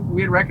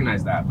had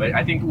recognized that, but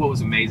I think what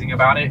was amazing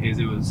about it is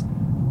it was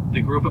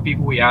the group of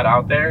people we had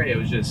out there. It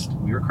was just,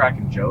 we were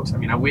cracking jokes. I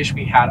mean, I wish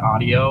we had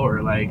audio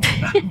or like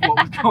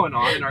what was going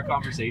on in our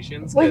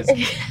conversations, because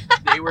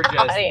they were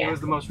just it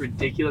was the most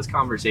ridiculous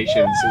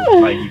conversations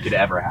like you could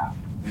ever have.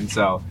 And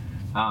so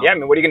yeah, I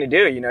mean, what are you going to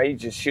do? You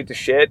just shoot the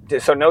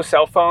shit. So no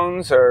cell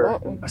phones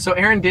or. So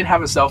Aaron did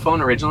have a cell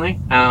phone originally,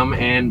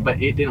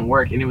 but it didn't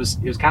work, and it was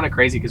kind of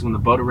crazy because when the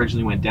boat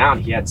originally went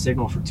down, he had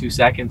signal for 2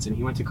 seconds, and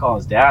he went to call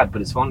his dad, but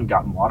his phone had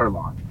gotten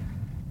waterlogged,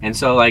 and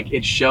so like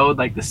it showed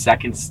like the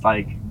seconds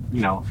like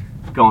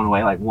going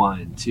away, like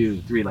 1,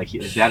 2, 3, like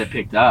his dad had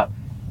picked up,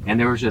 and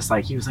there was just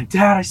like he was like,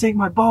 Dad, I sank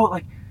my boat,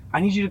 like I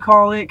need you to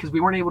call it, because we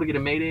weren't able to get a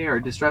mayday or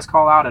a distress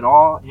call out at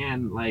all,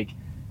 and like.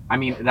 I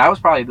mean, that was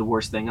probably the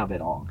worst thing of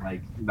it all. Like,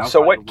 so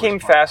what came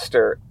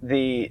faster,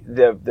 the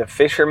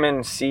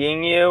fishermen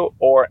seeing you,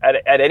 or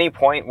at any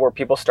point were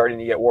people starting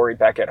to get worried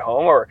back at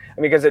home? Or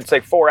because it's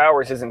like 4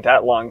 hours isn't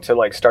that long to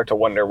like start to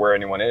wonder where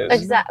anyone is.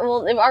 Exactly.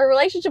 Well, if our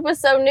relationship was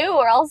so new,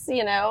 or else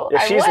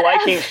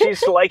if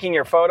she's liking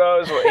your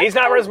photos. He's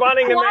not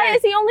responding to me. Why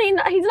is he he's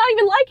not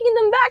even liking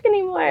them back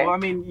anymore? Well, I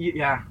mean,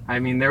 yeah. I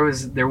mean, there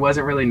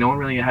wasn't really, no one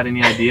really had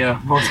any idea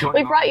what was going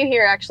on. We brought you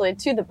here actually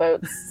to the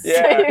boats.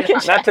 Yeah,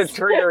 so not to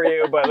trigger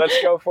you, but let's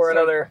go for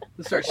another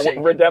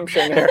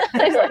redemption here.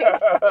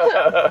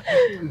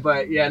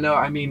 But yeah, no,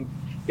 I mean,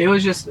 it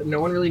was just,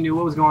 no one really knew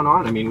what was going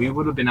on. I mean, we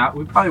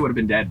probably would have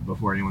been dead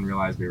before anyone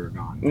realized we were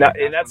gone. No,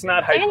 and that's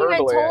not hyperbole.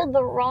 And you had told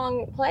the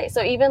wrong place.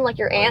 So even like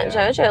your Aunt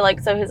Jojo, like,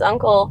 so his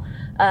uncle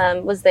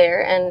was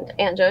there, and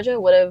Aunt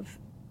Jojo would have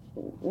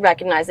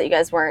recognized that you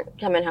guys weren't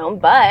coming home,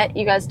 but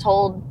you guys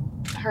told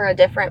her a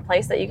different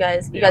place that you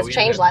guys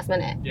changed last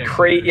minute. Yeah,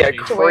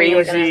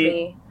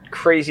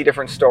 crazy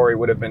different story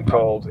would have been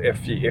told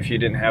if you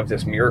didn't have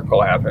this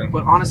miracle happen.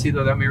 But honestly,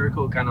 though, that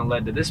miracle kind of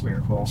led to this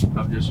miracle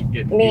of just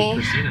getting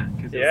Christina.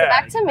 Yeah. So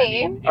back to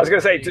me. I was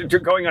going to say,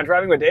 going on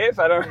driving with Dave?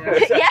 I don't know.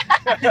 Yeah.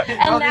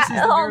 And this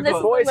is the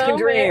miracle. Boys can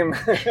dream.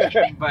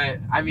 But,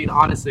 I mean,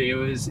 honestly, it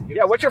was...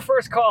 what's your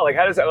first call? Like,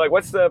 how does that, like,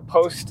 what's the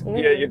post?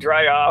 You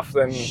dry off,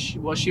 then... She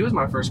was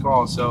my first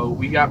call. So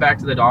we got back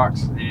to the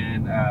docks,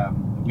 and...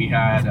 we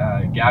had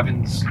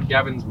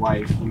Gavin's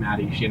wife,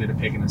 Maddie. She ended up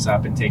picking us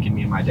up and taking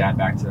me and my dad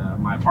back to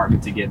my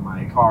apartment to get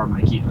my car,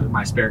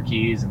 my spare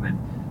keys, and then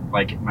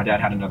like my dad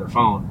had another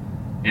phone.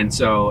 And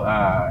so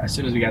as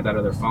soon as we got that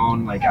other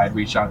phone, like I'd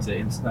reached out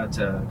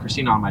to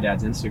Christina on my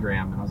dad's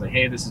Instagram, and I was like,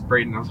 hey, this is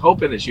Brayden. I was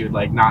hoping that she would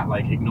like not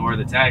like ignore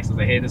the text. I was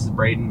like, hey, this is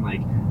Brayden.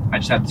 Like, I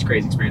just had this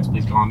crazy experience.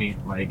 Please call me.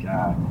 Like,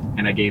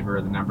 and I gave her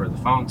the number of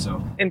the phone.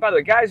 So. And by the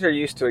way, guys are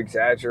used to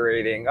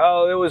exaggerating.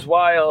 Oh, it was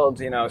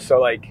wild,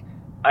 So like.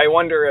 I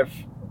wonder if,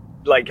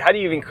 like, how do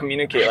you even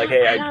communicate? Like,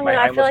 hey,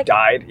 I almost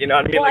died. You know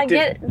what I mean? Well, like, I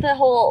get the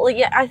whole, like,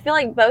 I feel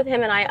like both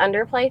him and I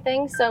underplay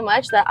things so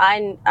much that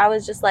I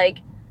was just like,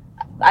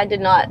 I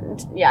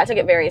took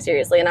it very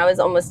seriously, and I was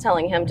almost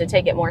telling him to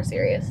take it more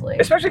seriously.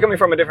 Especially coming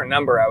from a different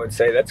number, I would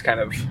say. That's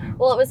kind of...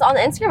 Well, it was on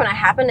Instagram, and I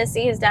happened to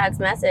see his dad's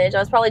message. I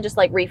was probably just,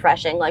 like,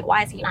 refreshing, like,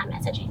 why is he not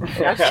messaging?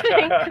 I'm just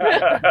kidding.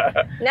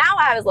 Now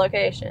I have his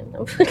location.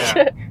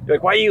 Yeah. You're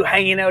like, why are you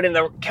hanging out in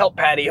the kelp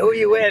patty? Who are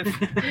you with?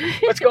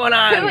 What's going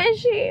on? Who is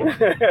she?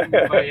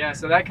 But yeah,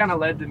 so that kind of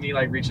led to me,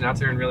 like, reaching out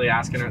to her and really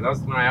asking her. That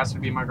was when I asked her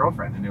to be my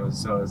girlfriend, and it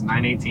was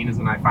 9/18 is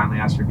when I finally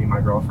asked her to be my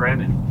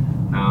girlfriend,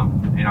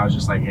 and I was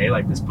just like, hey,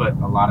 like, this put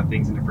a lot of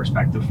things into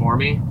perspective for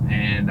me,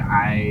 and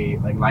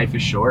life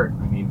is short.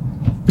 I mean,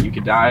 you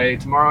could die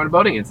tomorrow in a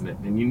boating incident,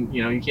 and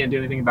you can't do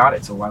anything about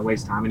it, so why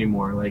waste time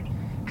anymore? Like,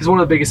 because one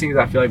of the biggest things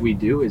I feel like we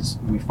do is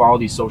we follow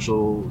these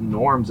social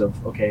norms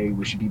of, okay,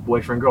 we should be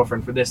boyfriend,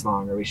 girlfriend for this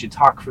long, or we should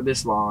talk for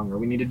this long, or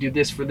we need to do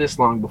this for this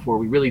long before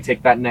we really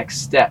take that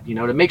next step,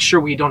 to make sure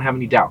we don't have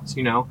any doubts,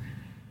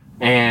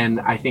 And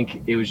I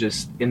think it was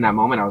just in that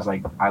moment, I was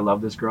like, I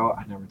love this girl.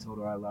 I never told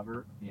her I love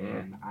her,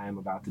 and I am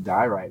about to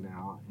die right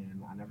now,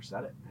 and I never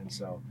said it. And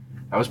so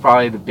that was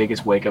probably the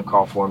biggest wake up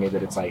call for me,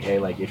 that it's like, hey,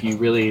 like if you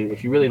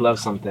really love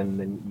something,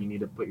 then you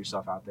need to put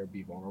yourself out there,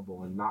 be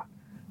vulnerable, and not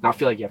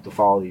feel like you have to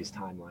follow these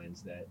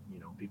timelines that, you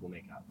know, people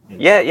make up.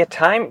 Yeah.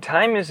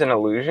 Time is an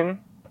illusion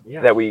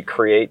that we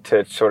create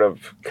to sort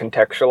of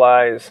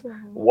contextualize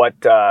what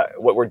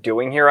we're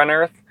doing here on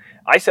Earth.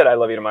 I said I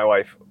love you to my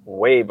wife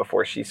way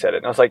before she said it.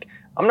 And I was like,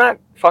 I'm not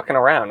fucking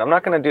around. I'm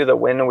not going to do the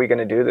when are we going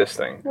to do this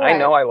thing. Right. I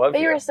know I love you.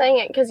 But you were saying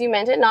it because you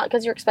meant it, not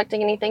because you're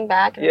expecting anything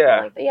back.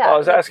 Yeah. Like well, I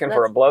was asking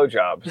for a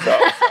blowjob. So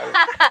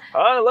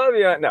I love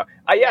you. No.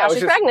 I was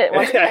she's pregnant.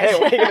 Hey,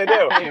 what are you going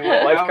to do?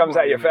 Life comes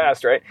at you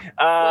fast, right?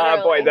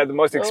 Boy, that's the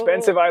most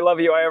expensive I love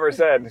you I ever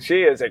said.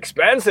 She is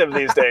expensive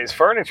these days,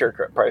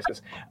 furniture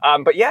prices.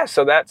 But yeah,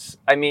 so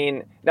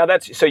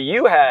so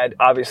you had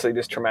obviously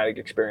this traumatic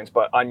experience,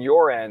 but on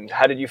your end,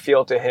 how did you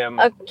feel to him?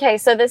 Okay,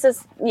 so this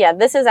is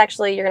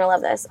actually, you're going to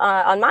love this.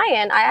 On my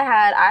end,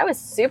 I was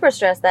super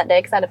stressed that day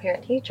because I had a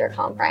parent-teacher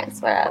conference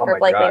for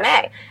Blakely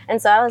May.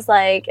 And so I was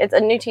like, it's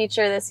a new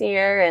teacher this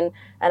year, and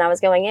I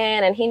was going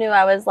in, and he knew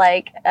I was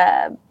like,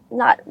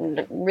 not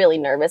really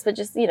nervous, but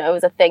just, you know, it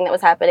was a thing that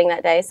was happening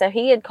that day. So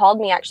he had called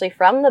me actually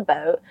from the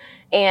boat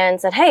and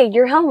said, hey,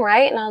 you're home,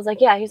 right? And I was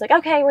like, yeah. He was like,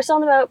 okay, we're still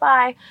on the boat,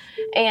 bye.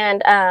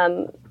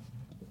 And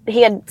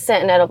he had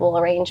sent an edible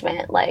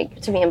arrangement,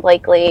 like, to me and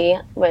Blakely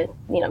with,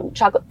 you know,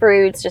 chocolate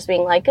fruits, just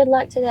being like, good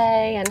luck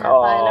today and have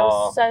fun. It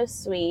was so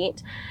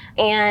sweet.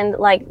 And,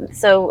 like,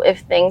 so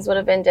if things would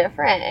have been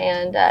different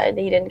and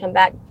he didn't come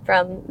back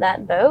from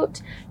that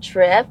boat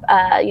trip,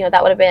 you know,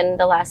 that would have been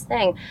the last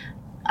thing,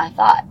 I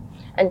thought.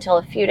 Until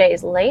a few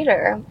days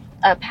later,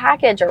 a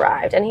package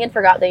arrived. And he had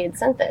forgot they had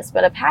sent this,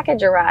 but a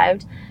package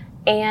arrived.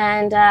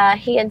 And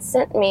he had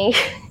sent me,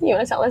 you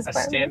want to tell us? A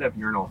stand-up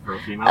urinal for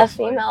a female. A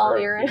female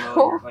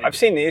urinal. I've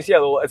seen these. Yeah,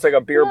 it's like a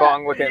beer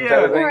bong looking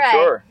type of thing. Right.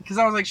 Sure. Because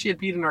I was like, she had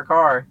peed in her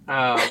car.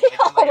 Like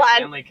a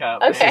Stanley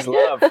Cup. Okay. This is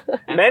love.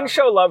 Men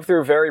show love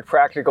through very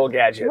practical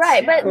gadgets.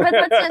 Right, but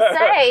let's just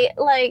say,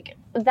 like,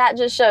 that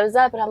just shows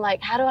up, and I'm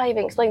like, how do I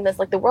even explain this?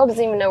 Like, the world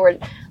doesn't even know we're,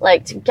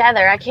 like,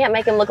 together. I can't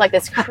make him look like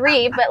this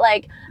creep, but,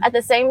 like, at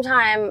the same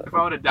time, if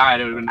I would have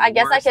died, it would have been I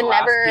guess I can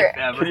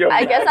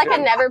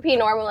never pee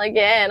normal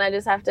again. I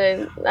just have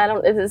to,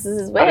 this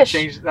is his wish.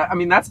 Change that. I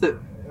mean, that's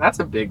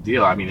a big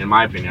deal. I mean, in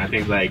my opinion, I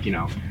think, like, you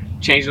know,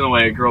 changing the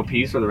way a girl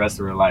pees for the rest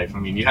of her life. I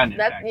mean, you had an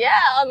impact. Yeah,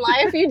 on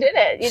life, you did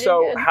it.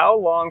 So how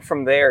long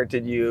from there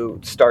did you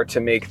start to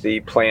make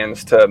the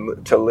plans to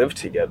live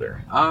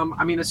together?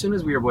 I mean, as soon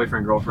as we were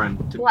boyfriend,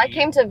 girlfriend. I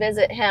came to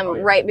visit him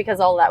right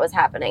because all of that was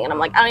happening. And I'm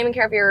like, I don't even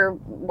care if you're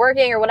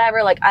working or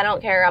whatever. Like, I don't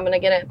care. I'm going to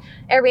get an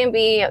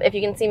Airbnb. If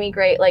you can see me,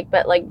 great. Like,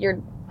 but like,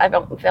 I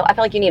feel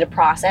like you need to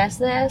process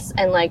this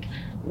and like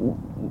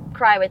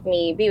cry with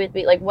me, be with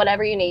me, like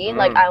whatever you need.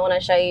 Like, I want to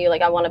show you,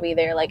 like, I want to be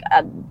there, like,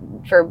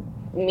 for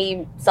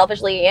me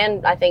selfishly,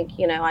 and I think,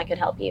 you know, I could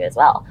help you as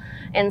well.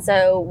 And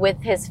so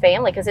with his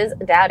family, because his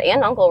dad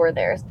and uncle were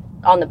there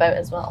on the boat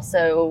as well,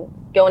 so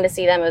going to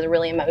see them was a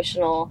really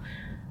emotional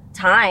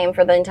time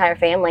for the entire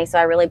family. So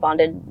I really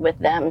bonded with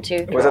them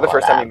too. Was that the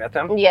first time you met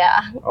them?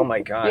 Yeah. Oh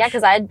my gosh. Yeah,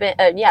 because I had been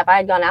if I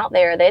had gone out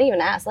there, they'd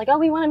even ask like, oh,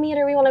 we want to meet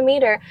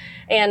her,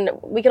 and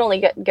we could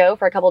only go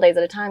for a couple days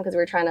at a time because we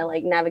were trying to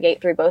like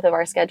navigate through both of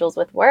our schedules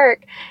with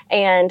work.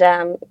 And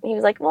he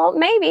was like, well,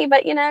 maybe,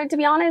 but you know, to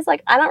be honest,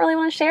 like, I don't really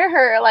want to share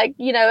her. Like,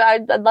 you know,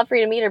 I'd love for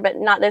you to meet her,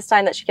 but not this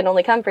time that she can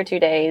only come for 2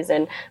 days.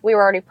 And we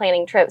were already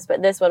planning trips,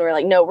 but this one we're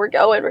like, no, we're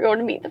going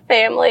to meet the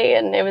family.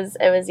 And it was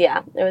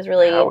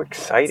really how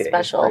exciting,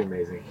 special.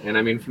 Amazing. And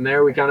I mean, from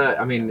there it kind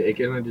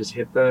of just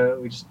hit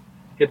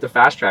the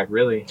fast track,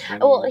 really.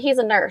 Well, he's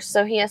a nurse,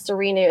 so he has to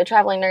renew. A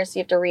traveling nurse, you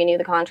have to renew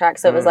the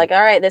contract. So it was like,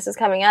 all right, this is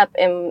coming up,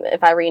 and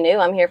if I renew,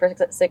 I'm here for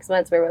 6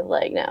 months. We were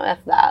like, no, F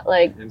that.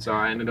 Like, and so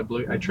I ended up,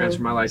 I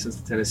transferred my license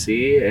to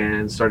Tennessee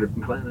and started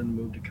planning to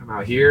move to come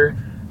out here.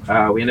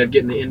 We ended up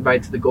getting the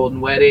invite to the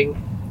Golden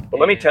Wedding. But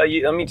let me tell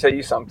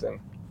you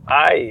something.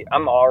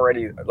 I'm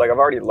already, like, I've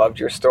already loved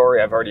your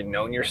story. I've already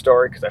known your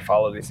story because I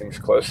follow these things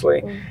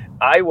closely.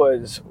 I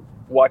was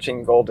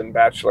watching Golden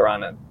Bachelor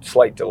on a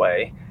slight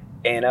delay,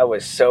 and I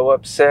was so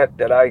upset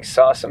that I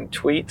saw some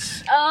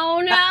tweets.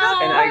 Oh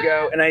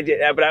no! And I did,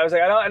 but I was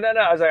like, I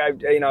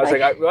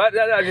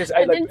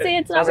didn't see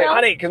it. I was like,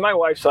 honey, because my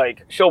wife's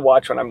like, she'll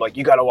watch when I'm like,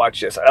 you got to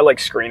watch this. I like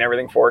screen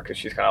everything for her because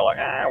she's kind of like,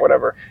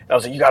 whatever. And I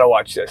was like, you got to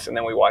watch this, and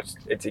then we watched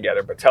it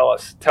together. But tell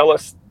us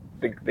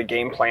the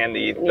game plan,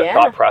 the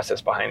thought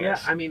process behind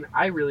this. I mean,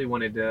 I really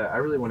wanted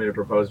to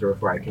propose to her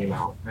before I came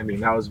out. I mean,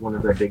 that was one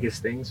of the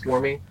biggest things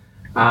for me.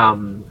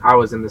 I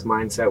was in this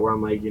mindset where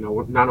I'm like, you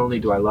know, not only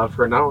do I love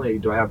her, not only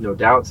do I have no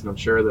doubts and I'm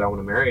sure that I want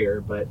to marry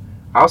her, but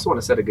I also want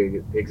to set a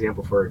good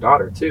example for her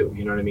daughter too,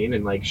 you know what I mean?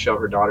 And like show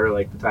her daughter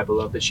like the type of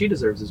love that she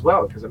deserves as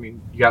well. Because I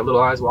mean, you got little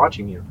eyes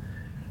watching you.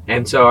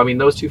 And so, I mean,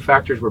 those two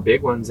factors were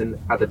big ones. And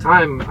at the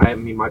time, I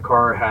mean, my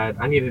car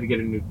I needed to get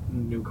a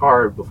new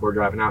car before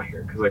driving out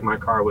here. Because like my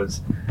car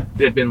was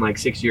it had been like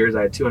 6 years.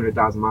 I had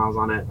 200,000 miles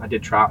on it. I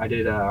did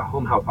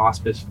home health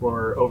hospice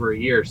for over a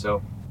year,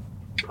 so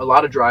a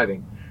lot of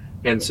driving.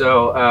 And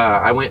so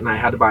I went and I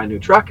had to buy a new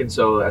truck. And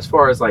so as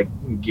far as like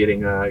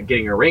getting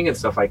a ring and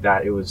stuff like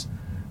that,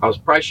 I was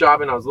price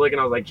shopping. I was looking.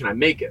 I was like, can I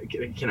make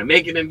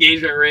an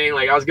engagement ring?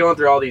 Like I was going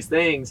through all these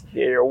things.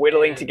 Yeah, you're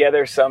whittling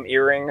together some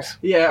earrings.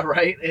 Yeah,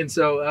 right. And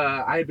so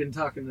I'd been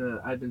talking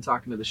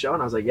to the show,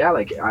 and I was like, yeah,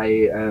 like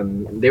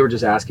they were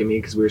just asking me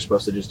because we were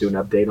supposed to just do an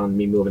update on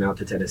me moving out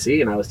to Tennessee,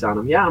 and I was telling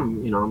them, yeah,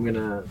 I'm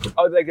gonna.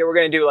 Oh, like they were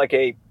gonna do like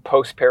a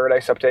post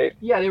Paradise update.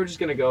 Yeah, they were just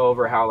gonna go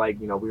over how like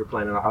I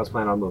was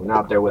planning on moving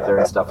out there with her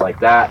and stuff like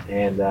that,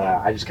 and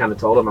I just kind of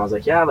told them, I was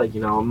like, yeah, like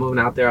I'm moving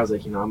out there. I was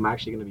like, I'm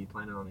actually gonna be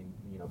planning on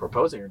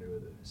proposing her to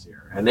this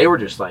year. And they were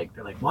just like,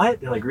 they're like,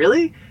 what? They're like,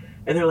 really?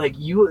 And they're like,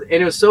 you, and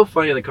it was so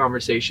funny, the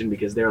conversation,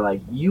 because they're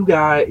like, you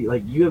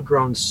have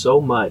grown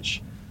so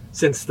much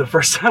since the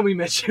first time we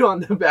met you on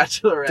The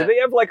Bachelorette. Do they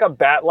have like a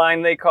bat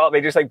line they call it? They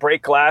just like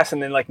break glass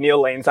and then like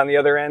Neil Lane's on the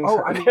other end? Oh,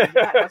 I mean,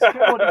 yeah, that's kind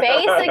of what it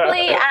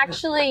Basically,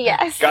 actually,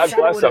 yes. God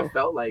bless them. It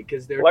felt like,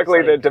 because they're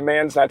luckily the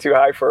demand's not too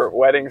high for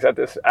weddings at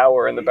this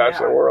hour in the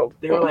Bachelor world.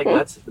 They were like,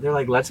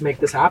 let's make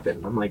this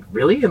happen. I'm like,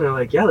 really? And they're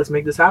like, yeah, let's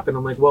make this happen.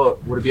 I'm like, well,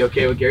 would it be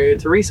okay with Gary and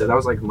Teresa? That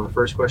was like my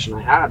first question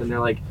I had. And they're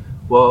like,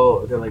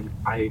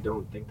 I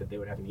don't think that they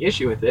would have any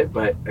issue with it.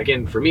 But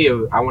again, for me,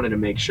 I wanted to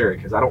make sure,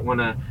 because I don't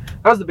want to,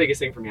 that was the biggest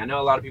thing for me. I know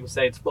a lot of people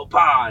say it's faux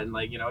pas and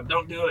like,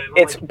 don't do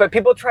it. But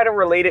people try to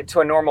relate it to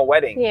a normal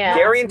wedding. Yeah.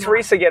 Gary and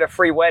Teresa get a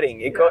free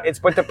wedding. It's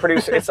but the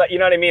producer, it's like, you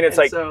know what I mean? It's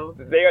like, so,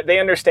 they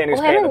understand who's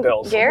paying the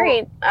bills.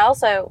 Gary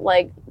also,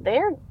 like,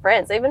 they're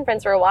friends. They've been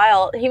friends for a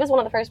while. He was one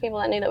of the first people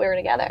that knew that we were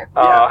together.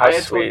 Oh, yeah, how I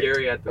had sweet. told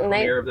Gary at the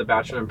premiere of The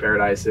Bachelor in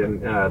Paradise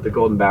and The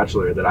Golden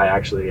Bachelor that I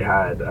actually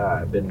had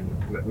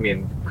me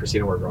and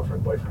Christina were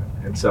girlfriend, boyfriend.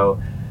 And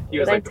so he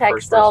was like the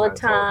first text all the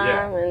person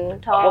time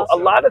and talk. Well,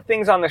 a lot of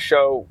things on the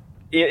show,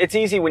 it's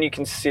easy when you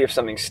can see if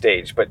something's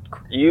staged, but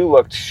you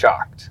looked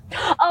shocked.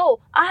 Oh,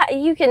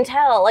 you can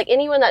tell. Like,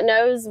 anyone that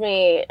knows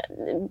me,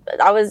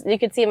 you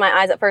could see in my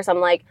eyes at first, I'm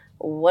like,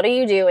 what are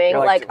you doing?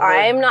 Like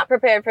I'm not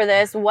prepared for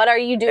this. What are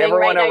you doing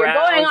right now? You're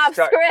going off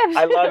script.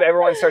 I love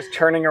everyone starts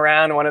turning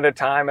around one at a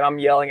time, and I'm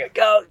yelling at,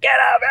 go, get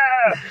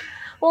up!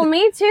 Well,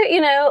 me too.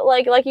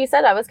 Like you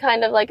said, I was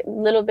kind of like a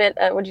little bit,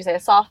 what'd you say, a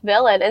soft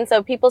villain. And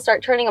so people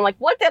start turning. I'm like,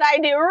 what did I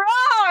do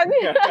wrong?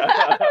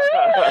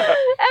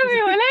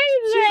 Everyone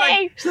hates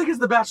me. She's like, it's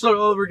The Bachelor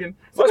all over again.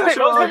 Most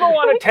people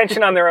want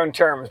attention on their own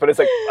terms, but it's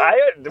like,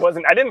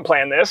 I didn't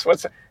plan this.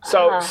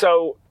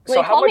 So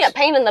you called me a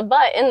pain in the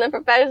butt in the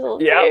proposal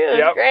too.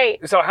 It was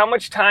great. So how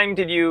much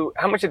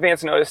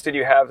advance notice did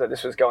you have that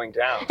this was going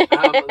down?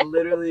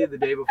 Literally the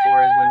day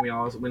before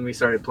is when we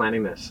started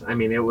planning this. I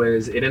mean,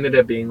 it ended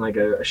up being like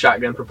a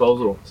shotgun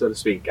proposal, so to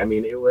speak. I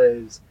mean, it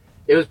was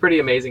pretty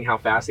amazing how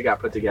fast it got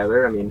put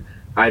together. I mean,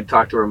 I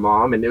talked to her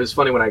mom, and it was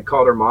funny when I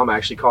called her mom, I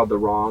actually called the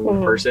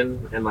wrong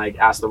person and like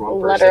asked the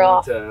wrong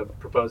person to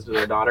propose to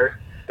their daughter.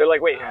 They're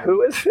like, wait,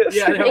 who is this?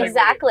 Yeah,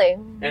 exactly.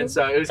 Like, and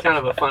so it was kind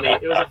of a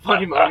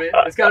funny moment.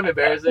 It's kind of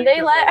embarrassing.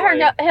 They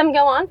let him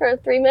go on for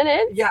 3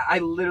 minutes. Yeah, I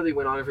literally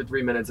went on for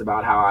 3 minutes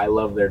about how I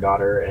love their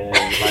daughter, and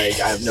like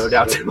I have no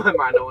doubts in my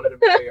mind I wanted to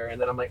marry her. And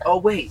then I'm like, oh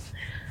wait,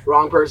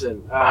 wrong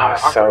person.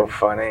 So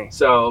funny.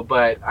 So,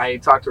 but I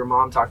talked to her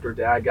mom, talked to her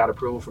dad, got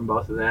approval from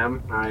both of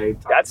them.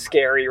 That's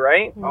scary,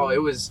 right? Oh,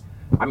 it was.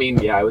 I mean,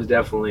 yeah, it was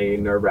definitely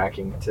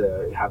nerve-wracking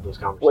to have those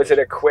conversations. Was it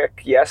a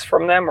quick yes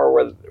from them, or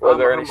were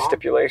there any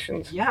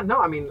stipulations? Yeah, no,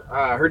 I mean,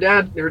 her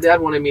dad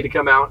wants me to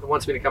come out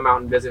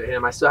and visit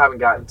him. I still haven't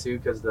gotten to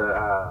because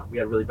we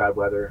had really bad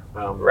weather.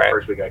 The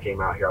first week I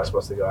came out here, I was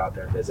supposed to go out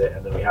there and visit,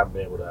 and then we haven't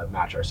been able to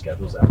match our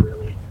schedules up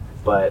really.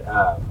 But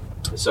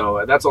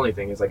so that's the only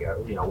thing is like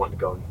wanting to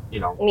go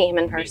meet him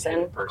in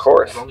person. Of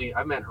course.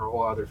 I've met her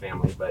whole other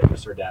family, but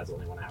just her dad's the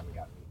only one I haven't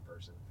gotten.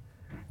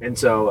 And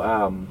so,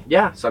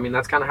 so I mean,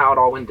 that's kind of how it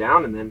all went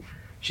down. And then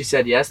she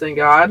said yes, thank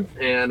God,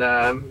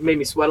 and made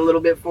me sweat a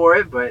little bit for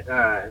it. But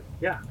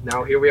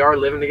now here we are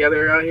living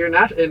together out here in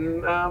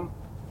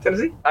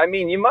Tennessee. I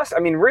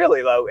mean,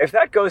 really though, if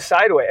that goes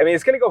sideways, I mean,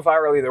 it's going to go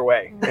viral either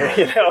way.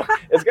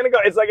 It's going to go.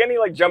 It's like any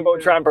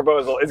jumbotron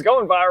proposal. It's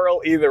going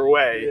viral either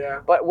way.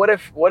 Yeah. But what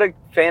a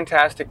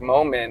fantastic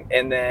moment,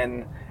 and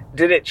then.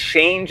 Did it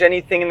change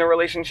anything in the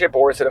relationship,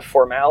 or is it a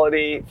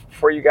formality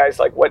for you guys?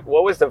 Like, what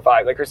was the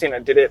vibe? Like, Christina,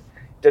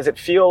 does it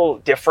feel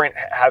different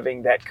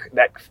having that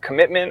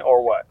commitment,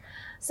 or what?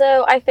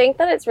 So I think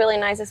that it's really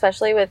nice,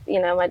 especially with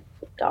my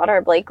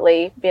daughter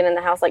Blakely being in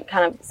the house, like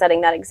kind of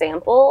setting that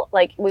example.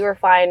 Like, we were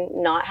fine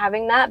not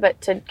having that, but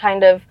to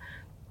kind of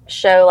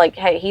show like,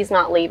 hey, he's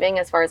not leaving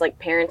as far as like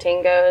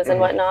parenting goes and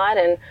whatnot.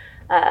 And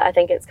I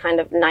think it's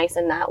kind of nice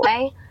in that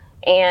way.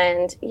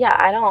 And yeah,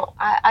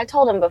 I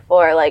told him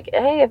before, like,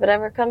 hey, if it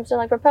ever comes to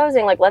like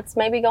proposing, like, let's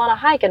maybe go on a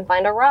hike and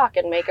find a rock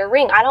and make a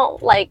ring. I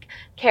don't like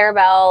care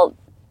about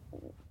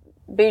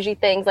bougie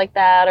things like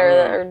that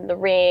or the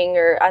ring,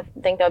 or I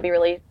think that would be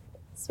really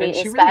sweet and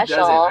she special.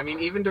 really doesn't. I mean,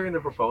 even during the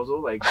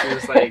proposal, like she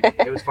was like,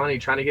 it was funny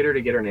trying to get her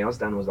to get her nails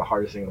done was the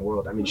hardest thing in the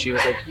world. I mean, she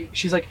was like,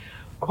 she's like,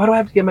 why do I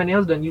have to get my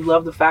nails done? You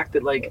love the fact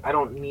that like I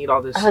don't need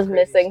all this. I was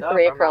missing stuff.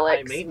 3 I'm acrylics.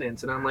 high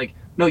maintenance, and I'm like,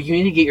 no, you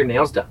need to get your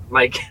nails done.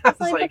 Like I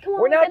was like,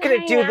 we're not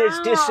going to do this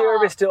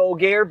disservice to old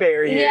Gare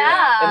Bear here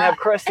and have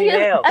crusty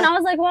nails. And I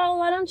was like, well,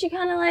 why don't you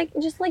kind of like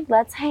just like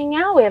let's hang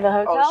out? We have a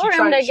hotel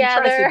room together. She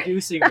tried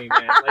seducing me,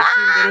 man. Like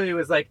she literally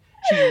was like.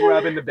 She's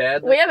rubbing the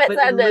bed. We haven't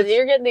said this.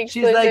 You're getting the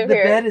exclusive here. She's like, the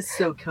here. bed is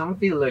so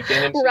comfy looking.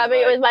 And rubbing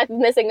it with my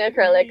missing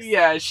acrylics.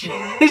 Yeah,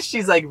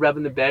 she's like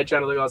rubbing the bed,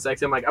 trying to look all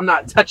sexy. I'm like, I'm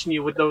not touching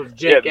you with those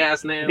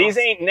jank-ass nails. These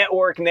ain't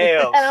network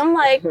nails. And I'm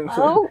like,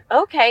 oh,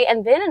 okay.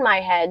 And then in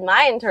my head,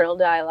 my internal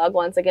dialogue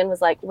once again was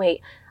like,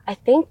 wait, I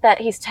think that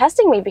he's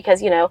testing me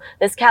because, you know,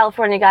 this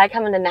California guy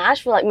coming to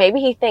Nashville, like maybe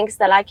he thinks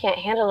that I can't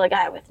handle a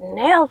guy with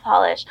nail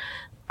polish.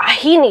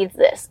 He needs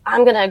this.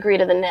 I'm going to agree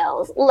to the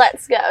nails.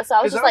 Let's go. So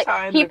I was just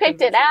like, he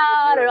picked it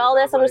out and all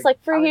this. I'm just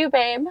like, for you,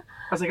 babe.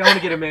 I was like, I want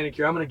to get a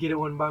manicure. I'm going to get it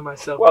one by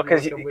myself. Well,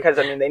 because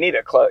I mean, they need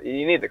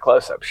you need the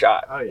close-up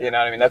shot. Oh, yeah. You know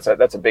what I mean?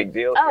 That's a big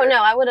deal. Oh here.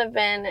 no, I would have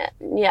been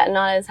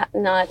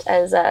not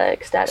as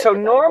ecstatic. So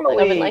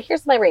normally, I've been like,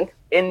 here's my ring.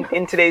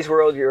 In today's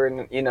world, you're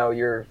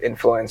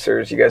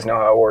influencers. You guys know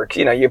how it works.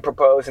 You know, you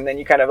propose and then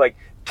you kind of like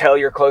tell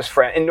your close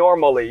friend. And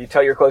normally, you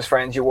tell your close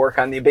friends. You work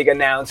on the big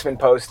announcement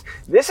post.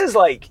 This is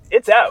like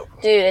it's out,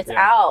 dude. It's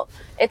out.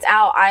 It's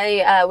out.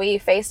 We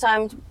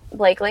FaceTimed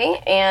Blakely,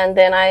 and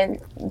then I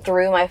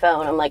threw my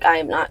phone. I'm like, I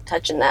am not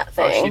touching that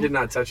thing. Oh, she did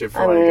not touch it for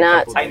I'm like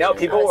not a couple days. I know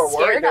people were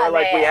worried. They're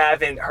like, it. we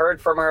haven't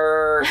heard from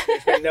her.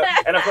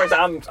 And of course,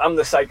 I'm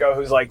the psycho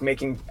who's like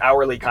making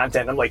hourly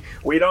content. I'm like,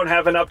 we don't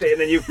have an update, and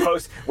then you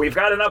post, we've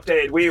got an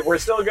update. We're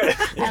still good.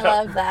 I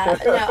love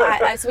that.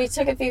 No, so we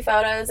took a few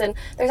photos, and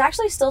there's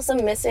actually still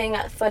some missing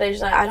footage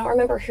that I don't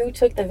remember who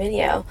took the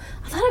video.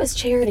 I thought it was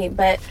Charity,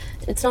 but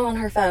it's not on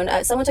her phone.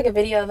 Someone took a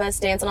video of us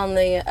dancing on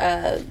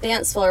the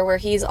dance floor where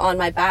he's on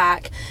my back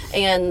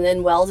and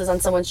then Wells is on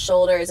someone's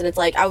shoulders, and it's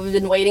like I've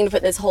been waiting to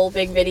put this whole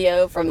big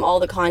video from all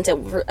the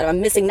content.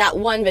 I'm missing that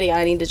one video.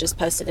 I need to just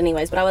post it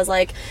anyways, but I was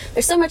like,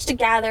 there's so much to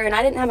gather, and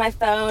I didn't have my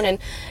phone, and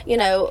you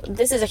know,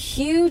 this is a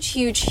huge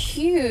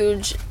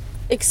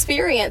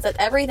experience that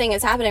everything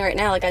is happening right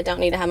now. Like I don't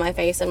need to have my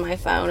face in my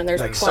phone, and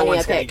there's like plenty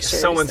of pictures.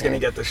 Someone's going to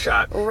get the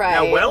shot. Right.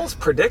 Now, Wells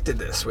predicted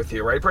this with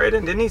you, right,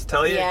 Brayden? Didn't he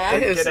tell you,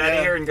 get out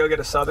of here and go get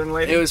a Southern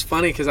lady? It was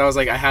funny because I was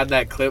like, I had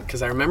that clip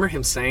because I remember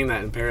him saying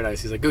that in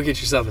Paradise. He's like, go get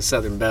yourself a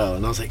Southern Belle.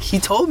 And I was like, he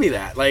told me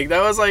that. Like,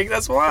 that was like,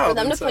 that's wild.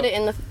 For them to put it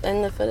in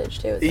the footage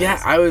too.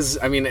 Yeah, nice.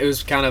 It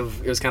was kind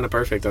of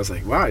perfect. I was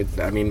like, wow,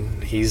 I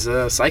mean, he's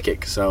a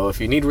psychic. So if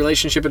you need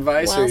relationship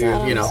advice or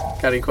you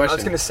got any questions. I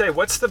was going to say,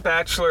 what's the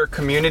Bachelor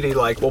community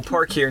like? We'll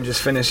park here and just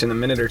finish in a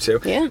minute or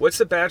two. Yeah. What's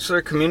the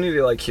Bachelor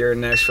community like here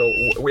in Nashville?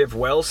 We have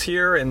Wells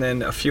here and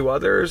then a few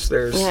others.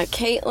 There's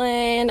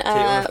Caitlin.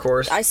 Caitlin, of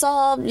course. I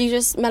saw you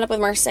just met up with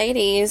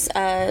Mercedes.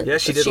 Yeah,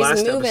 she did last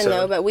episode. She's moving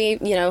though, but we,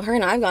 her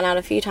and I've gone out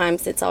a few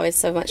times. It's always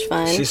so much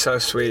fun. She's so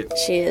sweet.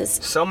 She is.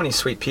 So many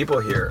sweet people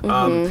here.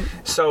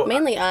 So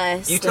mainly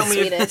us. You tell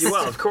me.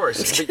 Well, of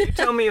course. But you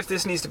tell me if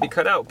this needs to be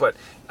cut out. But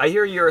I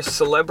hear you're a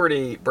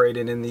celebrity,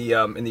 Brayden, in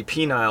the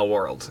penile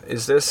world.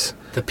 Is this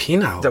the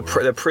penile?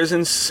 The prisons?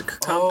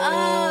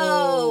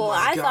 Oh,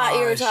 I thought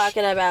you were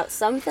talking about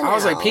something else. I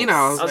was like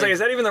penile. I was like, is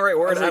that even the right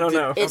word? I don't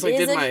know. I was like,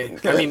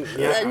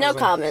 no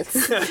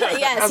comments.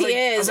 Yes, he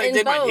is. I was like,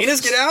 did my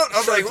penis get out? I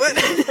was like, what?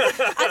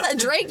 I thought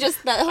Drake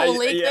just that whole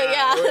leak thing.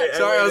 Yeah.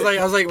 Sorry,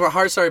 I was like, my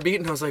heart started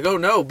beating. I was like, oh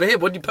no,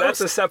 babe, what'd you post?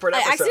 That's a separate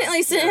episode. I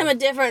accidentally sent him a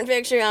different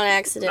picture on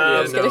accident.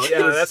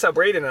 That's how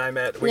Brayden and I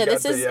met. We got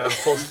the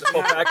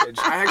full package.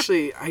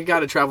 I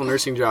got a travel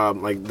nursing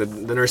job. Like the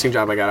nursing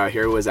job I got out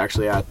here was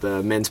actually at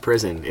the men's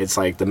prison. It's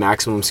like the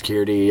maximum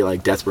security,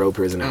 like death row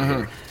prison out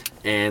here.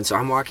 And so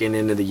I'm walking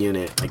into the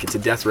unit, like it's a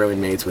death row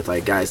inmates with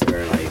like guys that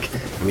are like,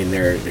 I mean,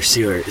 they're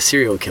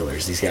serial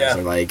killers. These guys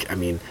are like, I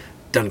mean,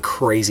 done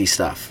crazy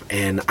stuff.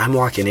 And I'm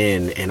walking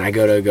in and I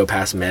go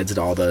pass meds at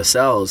all the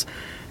cells.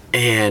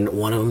 And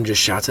one of them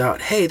just shouts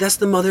out, "Hey, that's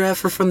the mother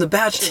effer from The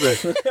Bachelor."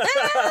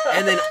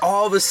 And then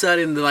all of a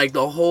sudden, like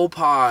the whole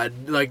pod,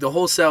 like the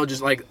whole cell,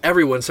 just like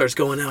everyone starts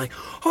going out like,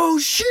 "Oh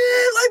shit,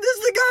 like this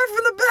is the guy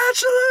from The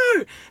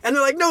Bachelor." And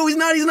they're like, "No, he's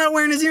not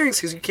wearing his earrings,"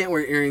 because you can't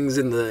wear earrings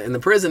in the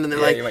prison. And they're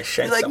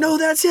like, "No,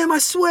 that's him, I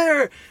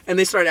swear." And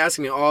they start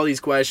asking me all these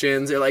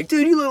questions. They're like,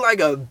 "Dude, you look like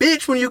a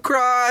bitch when you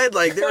cried."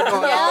 Like they're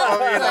going off.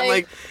 And I'm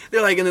like,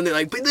 and then they're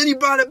like, "But then you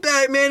brought it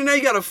back, man, and now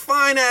you got a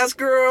fine ass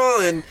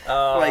girl." And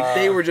like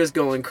they were just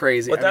going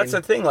crazy. But that's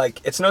the thing, like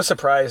it's no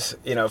surprise,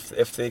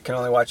 if they can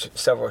only watch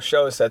several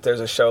shows, that there's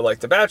a show like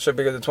The Bachelor,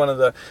 because it's one of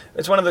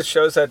the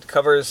shows that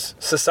covers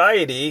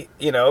society,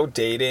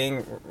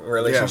 dating,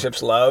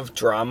 relationships, love,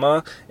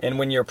 drama. And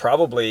when you're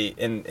probably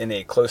in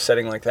a close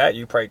setting like that,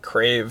 you probably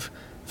crave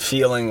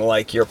feeling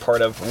like you're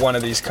part of one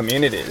of these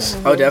communities.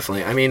 Oh,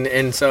 definitely. I mean,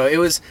 and so it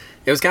was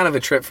kind of a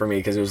trip for me,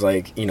 because it was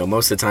like,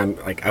 most of the time,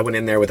 like I went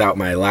in there without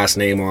my last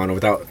name on, or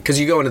because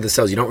you go into the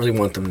cells, you don't really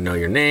want them to know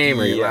your name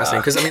or your last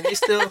name, because I mean,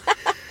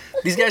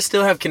 these guys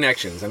still have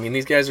connections. I mean,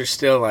 these guys are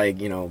still like,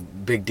 you know,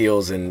 big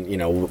deals in, you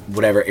know,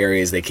 whatever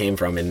areas they came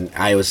from. And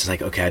I was just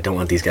like, okay, I don't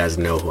want these guys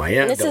to know who I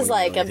am. This is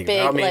like a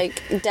big,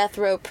 like, death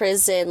row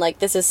prison. Like,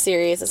 this is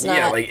serious. It's not.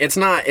 Yeah, like, it's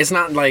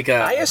not like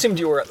I assumed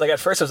you were, like, at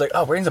first I was like,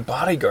 oh, Brayden's a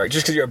bodyguard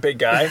just because you're a big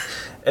guy.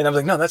 And I was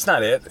like, no, that's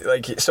not it.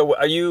 Like, so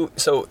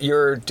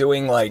you're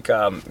doing, like,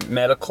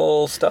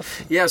 medical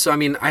stuff? Yeah, so,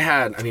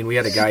 we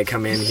had a guy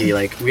come in.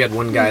 We had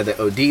one guy that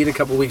OD'd a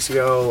couple weeks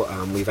ago.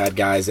 We've had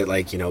guys that,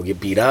 like, you know, get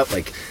beat up.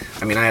 Like,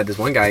 I had this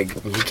one guy,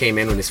 he came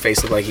in when his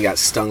face looked like he got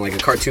stung like a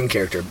cartoon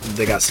character.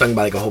 They got stung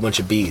by, like, a whole bunch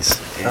of bees.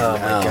 And, oh,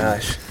 my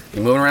gosh.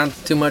 You moving around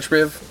too much,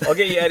 Riv? I'll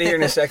get you out of here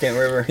in a second,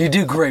 River. You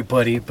do great,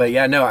 buddy. But,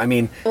 yeah, no,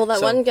 Well,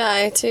 that one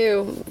guy,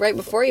 too, right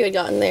before you had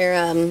gotten there,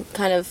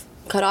 kind of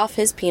cut off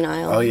his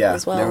penile. Oh, yeah.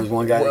 As well. There was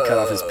one guy that cut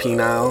off his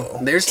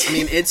penile.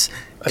 That's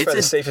probably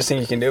the safest thing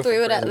you can do.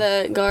 Threw it at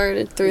the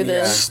guard,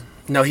 the...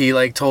 No, he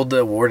like told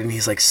the warden,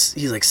 he's like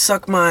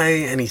suck my,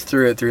 and he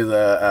threw it through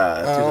the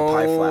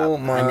pie flap.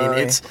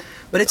 My.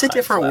 But it's a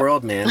different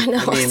world, man. I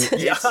know.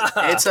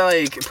 It's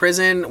like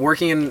prison.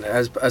 Working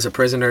as a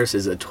prison nurse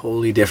is a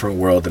totally different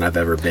world than I've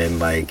ever been.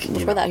 Like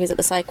before that, he was at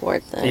the psych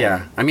ward. Then.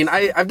 Yeah,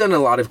 I've done a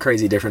lot of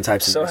crazy different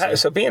types of.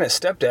 So being a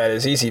stepdad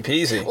is easy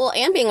peasy. Well,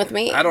 and being with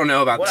me. I don't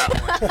know about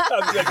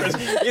that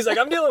one. He's like,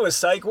 I'm dealing with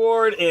psych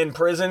ward in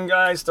prison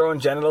guys throwing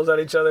genitals at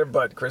each other,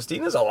 but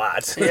Christina's a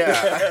lot. Yeah,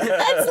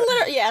 that's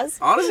literally yes.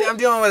 Honestly, I'm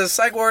dealing with a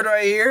psych ward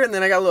right here, and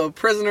then I got a little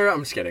prisoner. I'm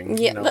just kidding.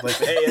 Yeah, but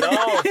hey,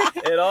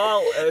 it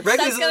all.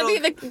 That's gonna be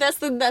that's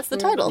the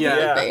title.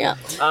 Yeah.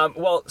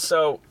 Well,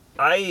 so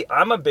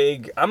I'm a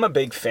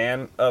big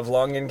fan of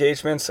long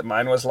engagements.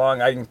 Mine was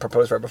long. I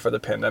proposed right before the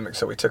pandemic,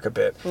 so we took a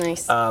bit.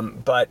 Nice.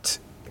 But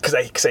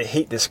because I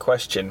hate this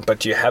question, but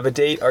do you have a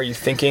date? Are you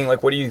thinking,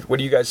 like, what do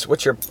you guys,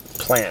 what's your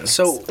plan?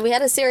 So we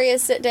had a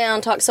serious sit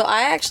down talk. So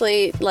I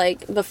actually,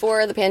 like,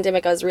 before the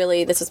pandemic, this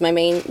was my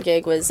main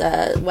gig was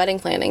wedding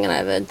planning, and I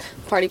have a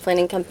party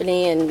planning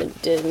company and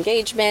did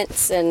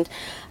engagements, and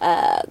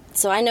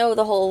so I know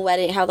the whole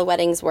wedding, how the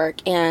weddings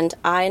work, and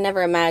I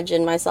never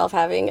imagined myself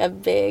having a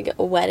big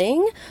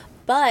wedding,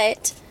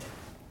 but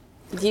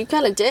you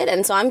kind of did,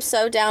 and so I'm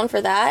so down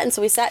for that. And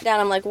so we sat down.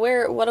 I'm like,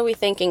 what are we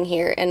thinking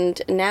here?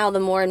 And now the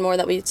more and more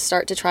that we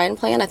start to try and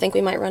plan, I think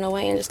we might run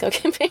away and just go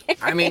get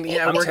married.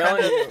 Yeah, I'm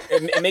telling you,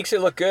 it makes it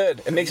look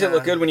good. It makes it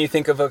look good when you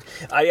think of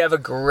I have a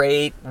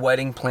great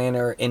wedding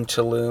planner in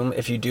Tulum.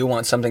 If you do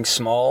want something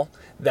small,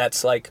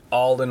 that's like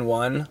all in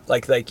one.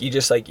 Like you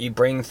just you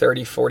bring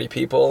 30, 40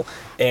 people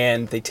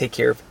and they take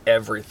care of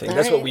everything.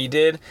 That's what we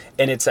did,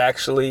 and it's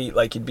actually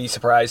like you'd be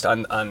surprised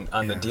on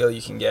the deal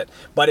you can get.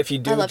 But if you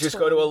do just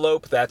go to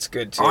elope, that's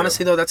good too.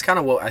 Honestly though, that's kind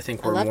of what I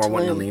think we're more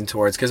wanting to lean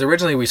towards, because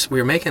originally we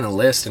were making a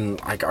list, and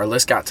like our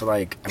list got to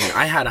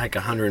I had like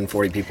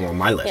 140 people on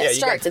my list. Yeah, it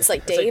starts. It's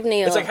like Dave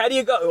Neal. It's like, how do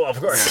you go? Well, of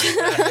course.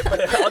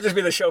 But I'll just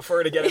be the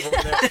chauffeur to get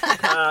everyone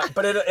there.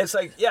 But it's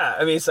like,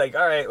 it's like,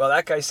 all right, well,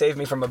 that guy saved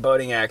me from a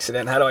boating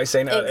accident. How do I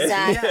say no?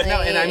 Exactly.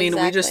 We just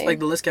we just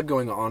the list kept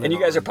going on. And you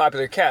guys are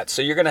popular cats,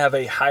 so you're going to have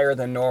a higher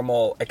than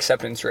normal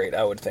acceptance rate,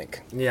 I would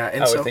think. Yeah,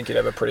 and I would think you'd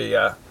have a pretty.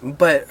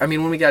 But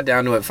when we got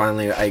down to it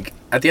finally,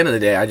 at the end of the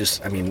day,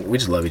 we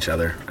just love each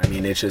other.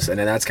 It's just, and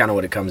that's kind of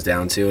what it comes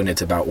down to, and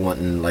it's about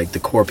wanting the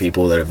core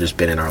people that have just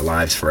been in our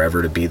lives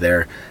forever to be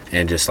there,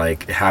 and just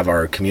have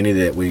our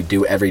community that we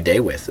do every day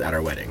with at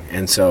our wedding.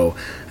 And so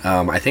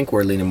I think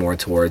we're leaning more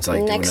towards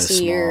doing a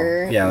small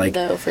year. Yeah,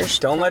 though, for sure.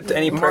 Don't let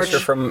any pressure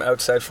from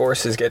outside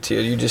forces get to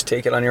you. You just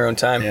take it on your own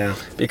time. Yeah.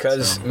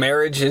 Because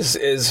marriage is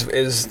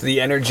the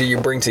energy you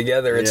bring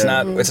together. It's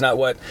not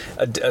what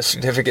a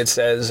certificate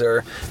says,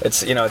 or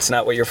it's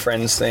not what your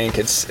friends think.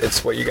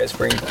 It's what you guys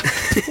bring to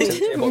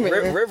the table.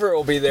 River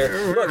will be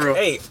there. Look,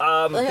 hey,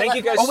 thank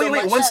you guys so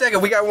much. Wait, 1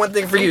 second. We got one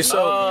thing for you. So,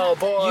 oh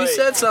boy, you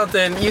said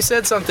something.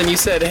 You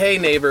said, "Hey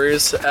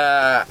neighbors, when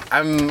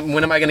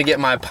am I going to get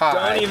my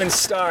pie?" Don't even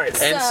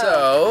start. And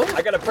so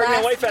I got a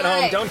pregnant wife at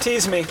home. Don't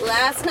tease me.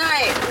 Last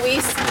night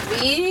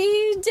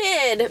we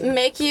did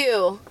make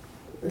you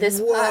this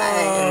pie.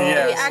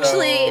 Yeah, we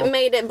actually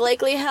made it.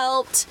 Blakely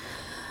helped.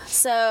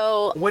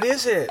 So what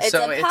is it? It's a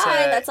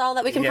pie. That's all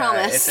that we can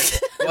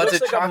promise. It's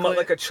a chocolate,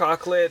 like a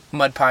chocolate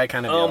mud pie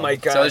kind of. Oh my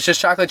god! So it's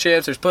just chocolate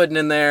chips. There's pudding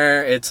in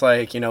there. It's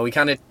like we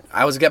kind of.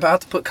 I was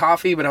about to put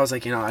coffee, but I was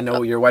like, I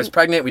know your wife's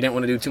pregnant. We didn't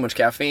want to do too much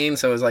caffeine,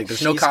 so it was like,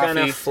 there's no coffee. She's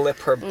gonna flip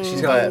her.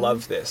 She's gonna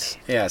love this.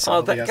 Yeah.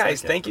 So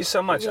guys, thank you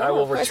so much. Yeah, I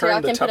will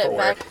return the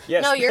Tupperware.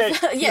 Yes. No, you're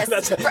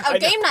yes.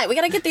 Game night. We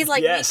gotta get these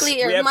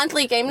weekly or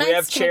monthly game nights. We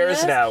have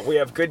chairs now. We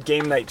have good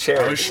game night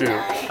chairs. Oh shoot.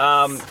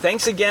 Nice.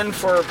 Thanks again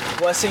for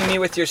blessing me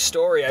with your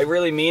story. I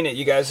really mean it.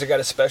 You guys have got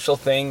a special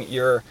thing.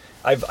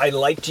 I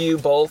liked you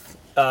both.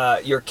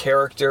 Your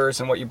characters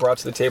and what you brought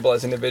to the table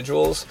as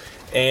individuals,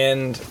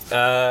 and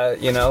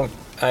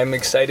I'm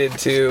excited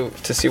to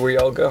see where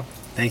y'all go.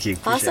 Thank you.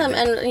 Awesome.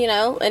 And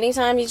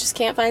anytime you just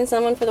can't find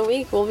someone for the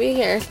week, we'll be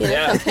here.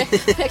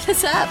 Pick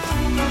us up.